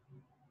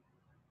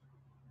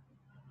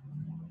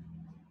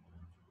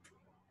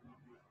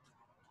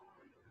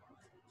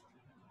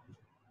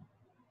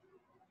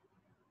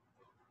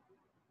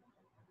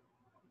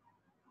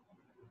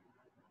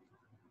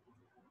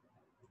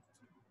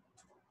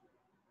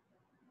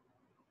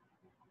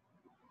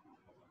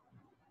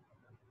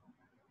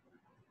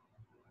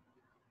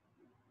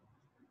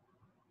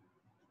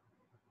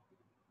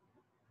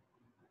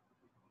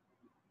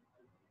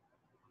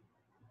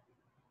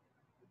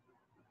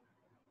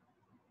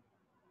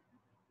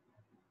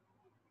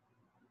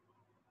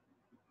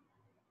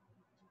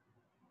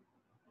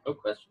 No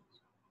questions.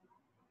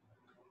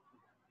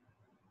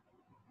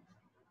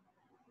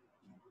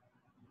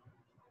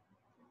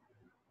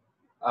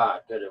 Ah,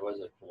 good, it was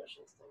a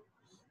permissions thing.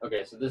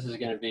 Okay, so this is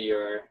going to be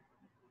your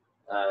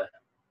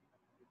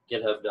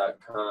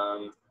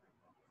github.com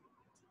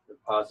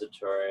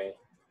repository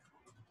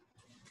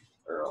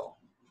URL.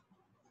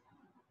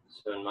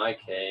 So in my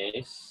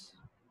case,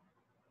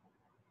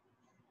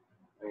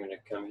 I'm going to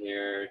come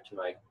here to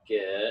my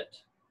Git,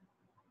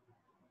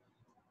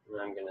 and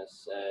I'm going to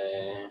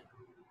say,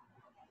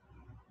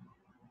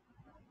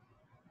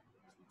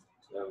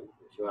 so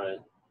if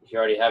you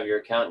already have your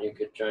account, you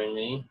could join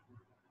me.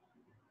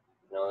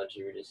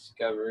 Technology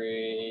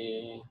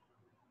rediscovery.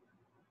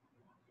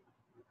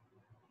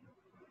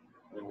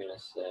 I'm going to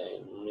say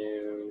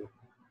new,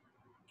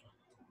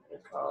 I'm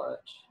going to call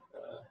it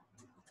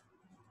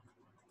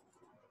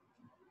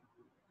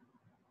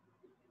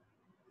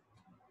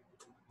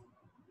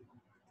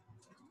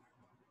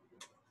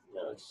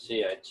no, it's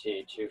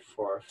CIT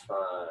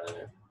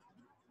 245.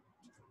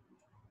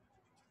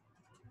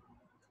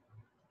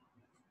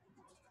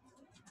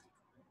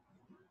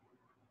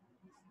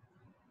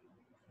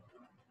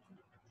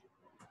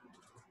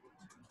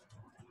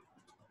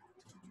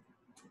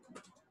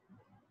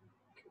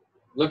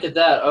 Look at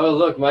that. Oh,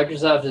 look,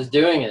 Microsoft is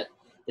doing it.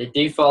 They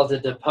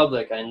defaulted to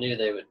public. I knew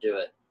they would do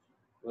it.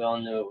 We all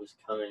knew it was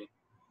coming.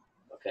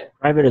 Okay.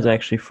 Private is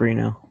actually free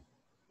now.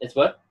 It's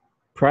what?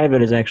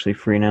 Private is actually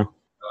free now.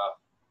 Wow.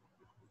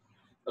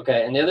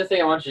 Okay, and the other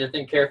thing I want you to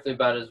think carefully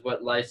about is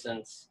what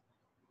license.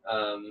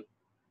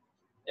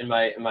 In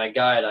my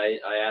guide,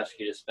 I ask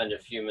you to spend a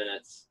few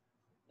minutes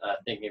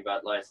thinking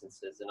about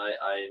licenses, and I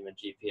am a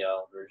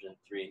GPL version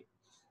 3.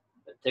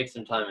 But take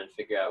some time and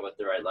figure out what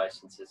the right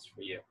license is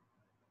for you.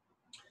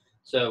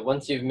 So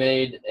once you've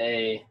made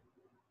a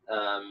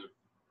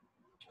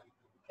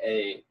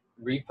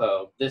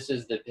repo, this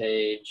is the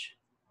page,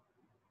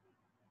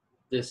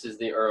 this is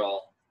the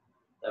URL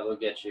that will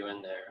get you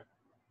in there.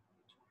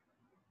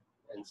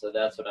 And so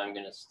that's what I'm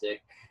going to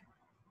stick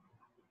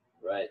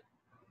right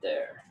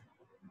there.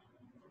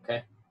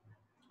 Okay.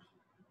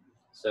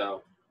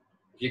 So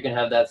if you can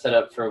have that set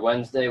up for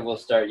Wednesday, we'll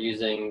start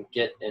using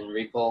Git and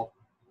REPL,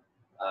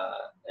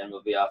 and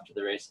we'll be off to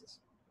the races.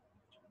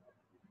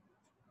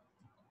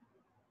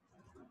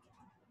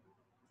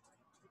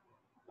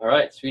 All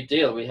right, sweet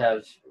deal. We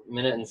have 1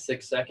 minute and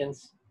 6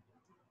 seconds.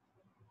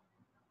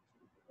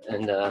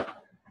 And have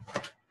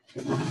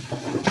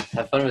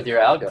fun with your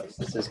algos.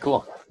 This is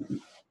cool.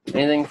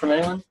 Anything from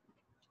anyone?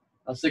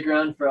 I'll stick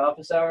around for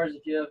office hours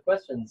if you have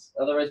questions.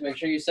 Otherwise, make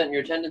sure you send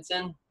your attendance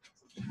in.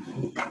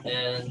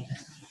 And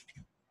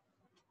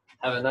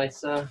have a nice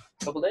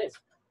couple days.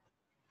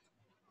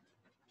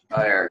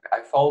 Hi, Eric.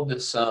 I followed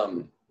this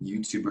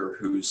YouTuber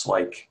who's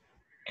like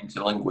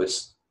into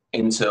linguistics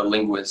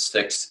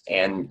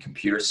and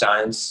computer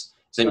science.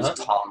 His name is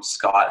Tom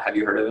Scott. Have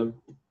you heard of him?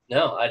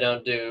 No, I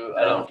don't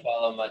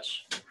follow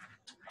much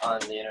on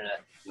the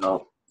internet.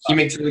 No. He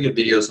makes really good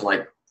videos on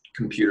like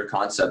computer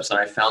concepts, and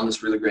I found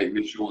this really great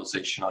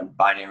visualization on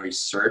binary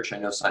search. I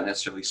know it's not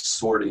necessarily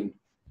sorting,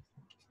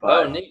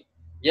 but oh, neat.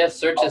 Yes,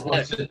 search is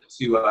next. I'll post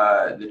it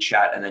to the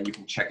chat, and then you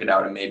can check it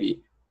out, and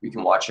maybe we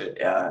can watch it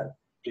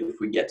if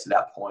we get to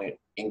that point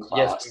in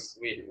class.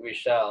 Yes, we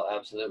shall,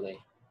 absolutely.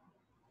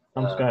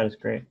 Tom Scott is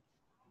great.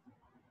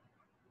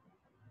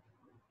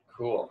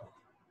 Cool.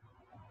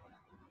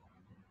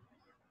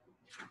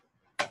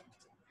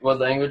 What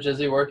language does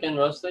he work in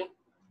mostly?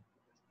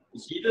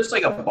 He does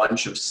like a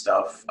bunch of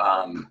stuff.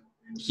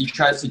 He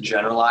tries to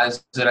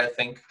generalize it, I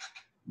think,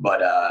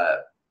 but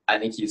I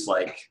think he's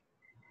like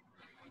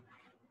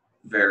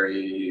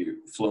very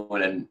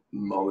fluent in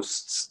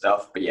most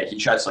stuff. But yeah, he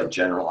tries to like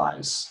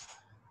generalize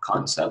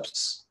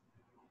concepts.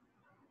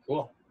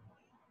 Cool.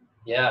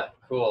 Yeah,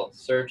 cool.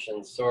 Search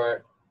and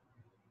sort.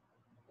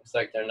 Looks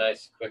like they're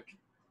nice, quick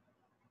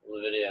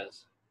little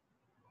videos.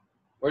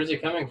 Where's he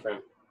coming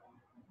from?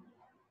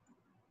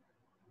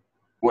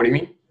 What do you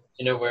mean? Do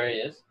you know where he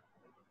is?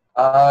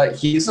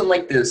 He's in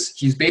like this.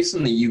 He's based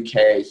in the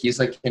UK. He's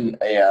like in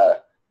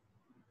a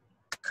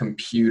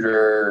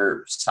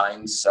computer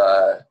science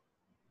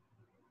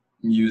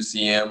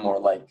museum or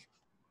like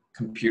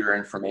computer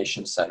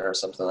information center or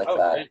something like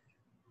that. Great.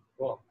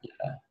 Cool. Yeah.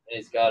 And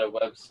he's got a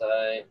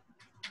website.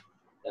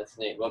 That's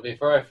neat. Well,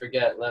 before I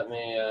forget, let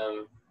me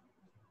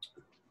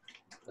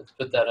let's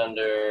put that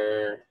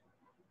under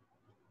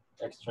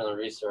external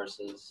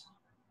resources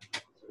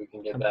so we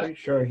can get I'm back. pretty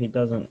sure he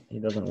doesn't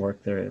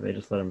work there. They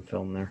just let him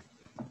film there.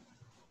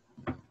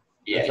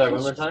 Yeah. Sorry,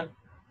 one more time.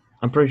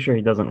 I'm pretty sure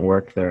he doesn't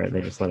work there.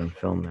 They just let him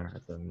film there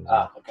at the museum.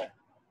 Ah, okay.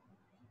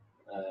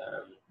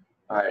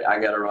 All right, I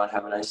gotta run.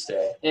 Have a nice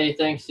day. Hey,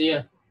 thanks. See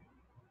ya.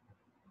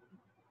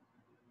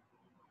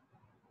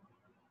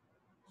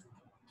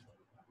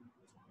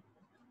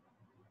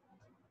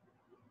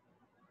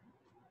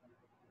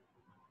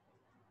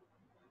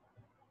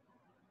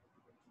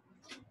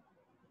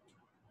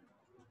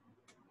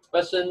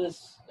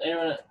 Questions?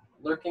 Anyone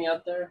lurking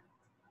out there?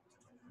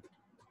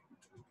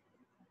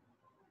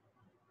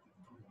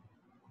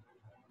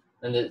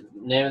 And the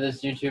name of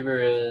this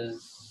YouTuber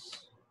is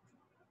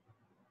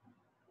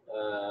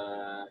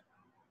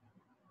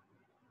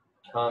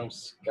Tom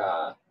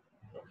Scott.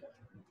 Okay.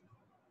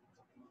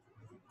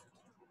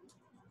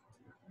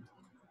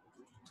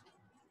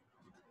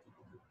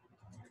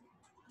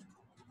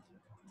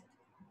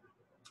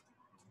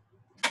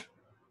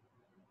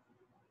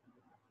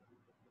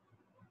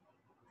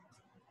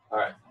 All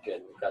right,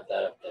 good. We've got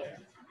that up there.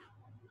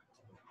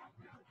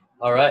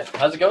 All right,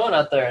 how's it going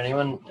out there?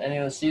 Anyone?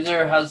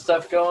 Caesar, how's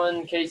stuff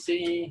going?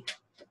 Casey?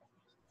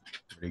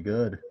 Pretty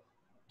good.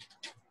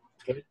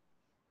 Good.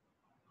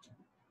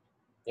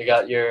 You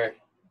got your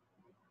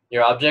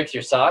objects,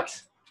 your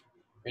socks?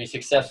 Are you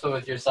successful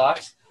with your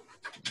socks?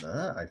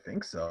 I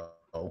think so.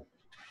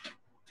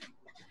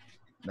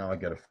 Now I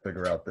got to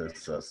figure out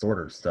this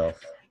sorter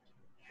stuff.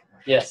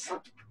 Yes.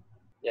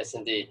 Yes,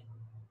 indeed.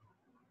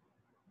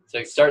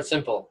 So start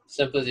simple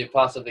as you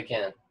possibly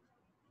can.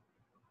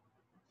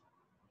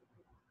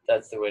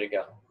 That's the way to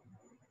go.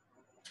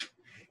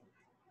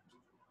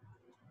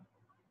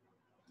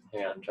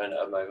 Hang on, I'm trying to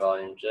up my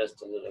volume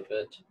just a little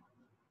bit.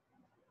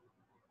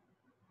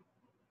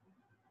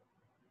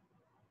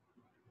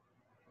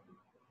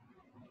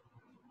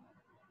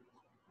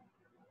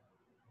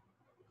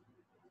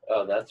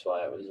 Oh, that's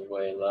why it was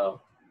way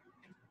low.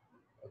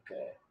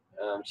 Okay.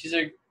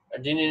 Caesar,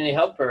 do you need any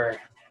help, or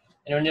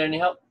anyone need any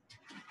help?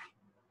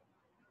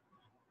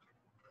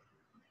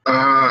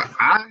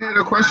 I had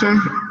a question.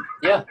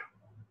 Yeah.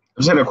 I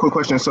just had a quick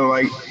question. So,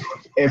 like,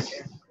 if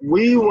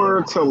we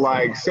were to,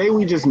 like, say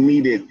we just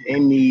needed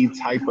any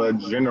type of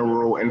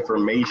general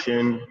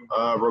information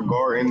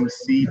regarding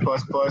C++,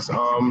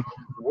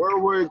 where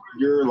would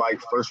your, like,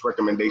 first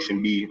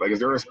recommendation be? Like, is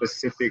there a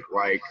specific,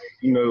 like,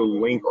 you know,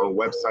 link or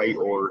website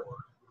or?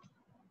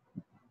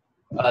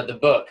 The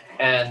book.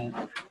 And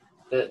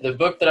the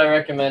book that I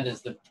recommend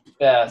is the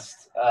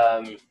best.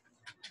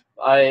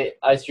 I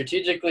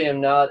strategically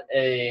am not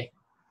a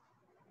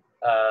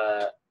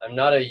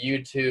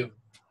YouTube.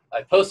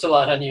 I post a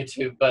lot on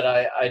YouTube, but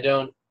I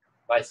don't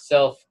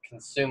myself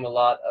consume a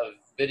lot of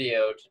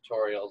video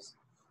tutorials,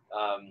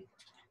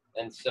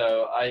 and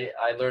so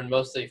I learn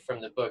mostly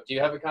from the book. Do you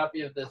have a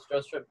copy of the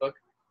Structures book?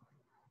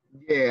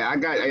 Yeah, I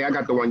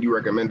got the one you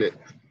recommended.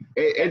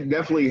 It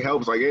definitely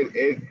helps. Like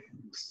it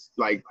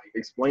like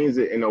explains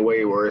it in a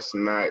way where it's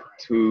not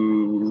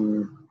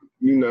too,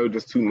 you know,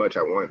 just too much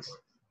at once.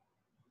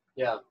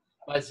 Yeah,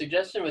 my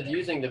suggestion with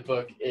using the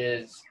book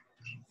is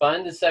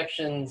find the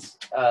sections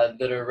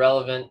that are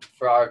relevant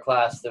for our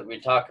class that we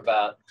talk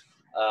about,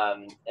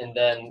 and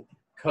then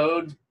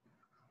code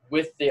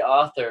with the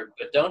author,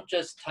 but don't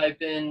just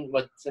type in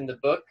what's in the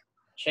book.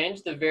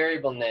 Change the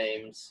variable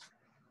names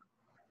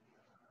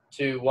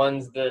to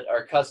ones that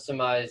are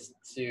customized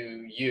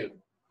to you.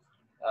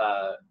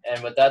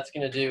 And what that's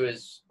going to do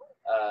is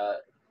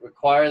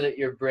require that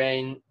your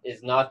brain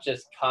is not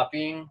just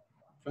copying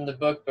from the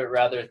book, but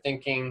rather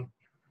thinking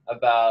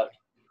about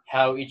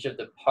how each of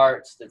the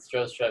parts that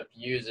Structures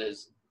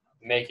uses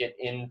make it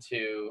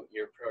into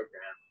your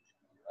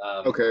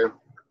program. Okay.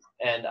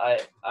 And I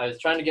was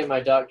trying to get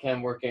my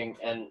 .cam working,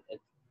 and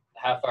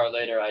half hour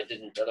later I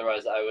didn't.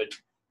 Otherwise, I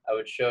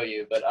would show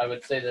you. But I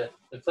would say the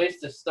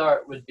place to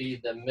start would be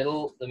the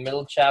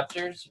middle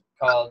chapters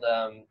called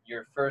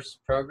Your First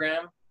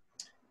Program,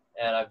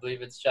 and I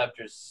believe it's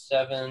chapters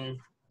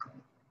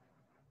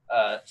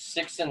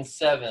 6 and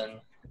 7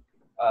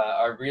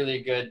 are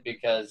really good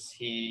because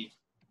he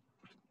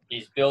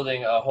he's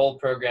building a whole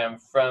program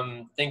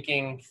from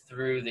thinking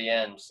through the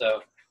end.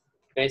 So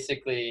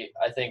basically,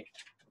 I think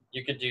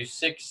you could do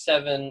 6,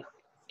 7,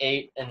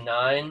 8, and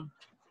 9,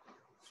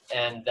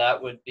 and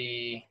that would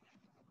be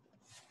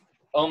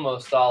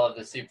almost all of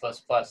the C++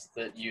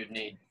 that you'd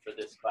need for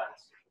this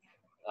class.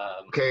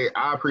 Okay,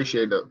 I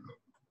appreciate that.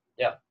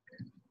 Yeah.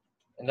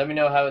 And let me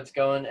know how it's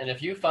going. And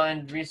if you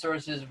find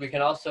resources, we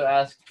can also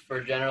ask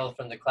for general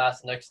from the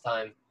class next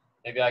time.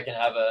 Maybe I can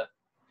have a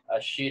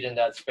sheet in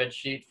that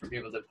spreadsheet for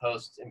people to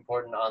post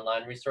important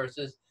online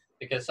resources,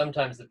 because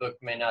sometimes the book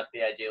may not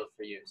be ideal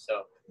for you.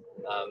 So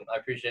I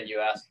appreciate you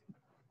asking.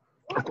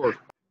 Of course.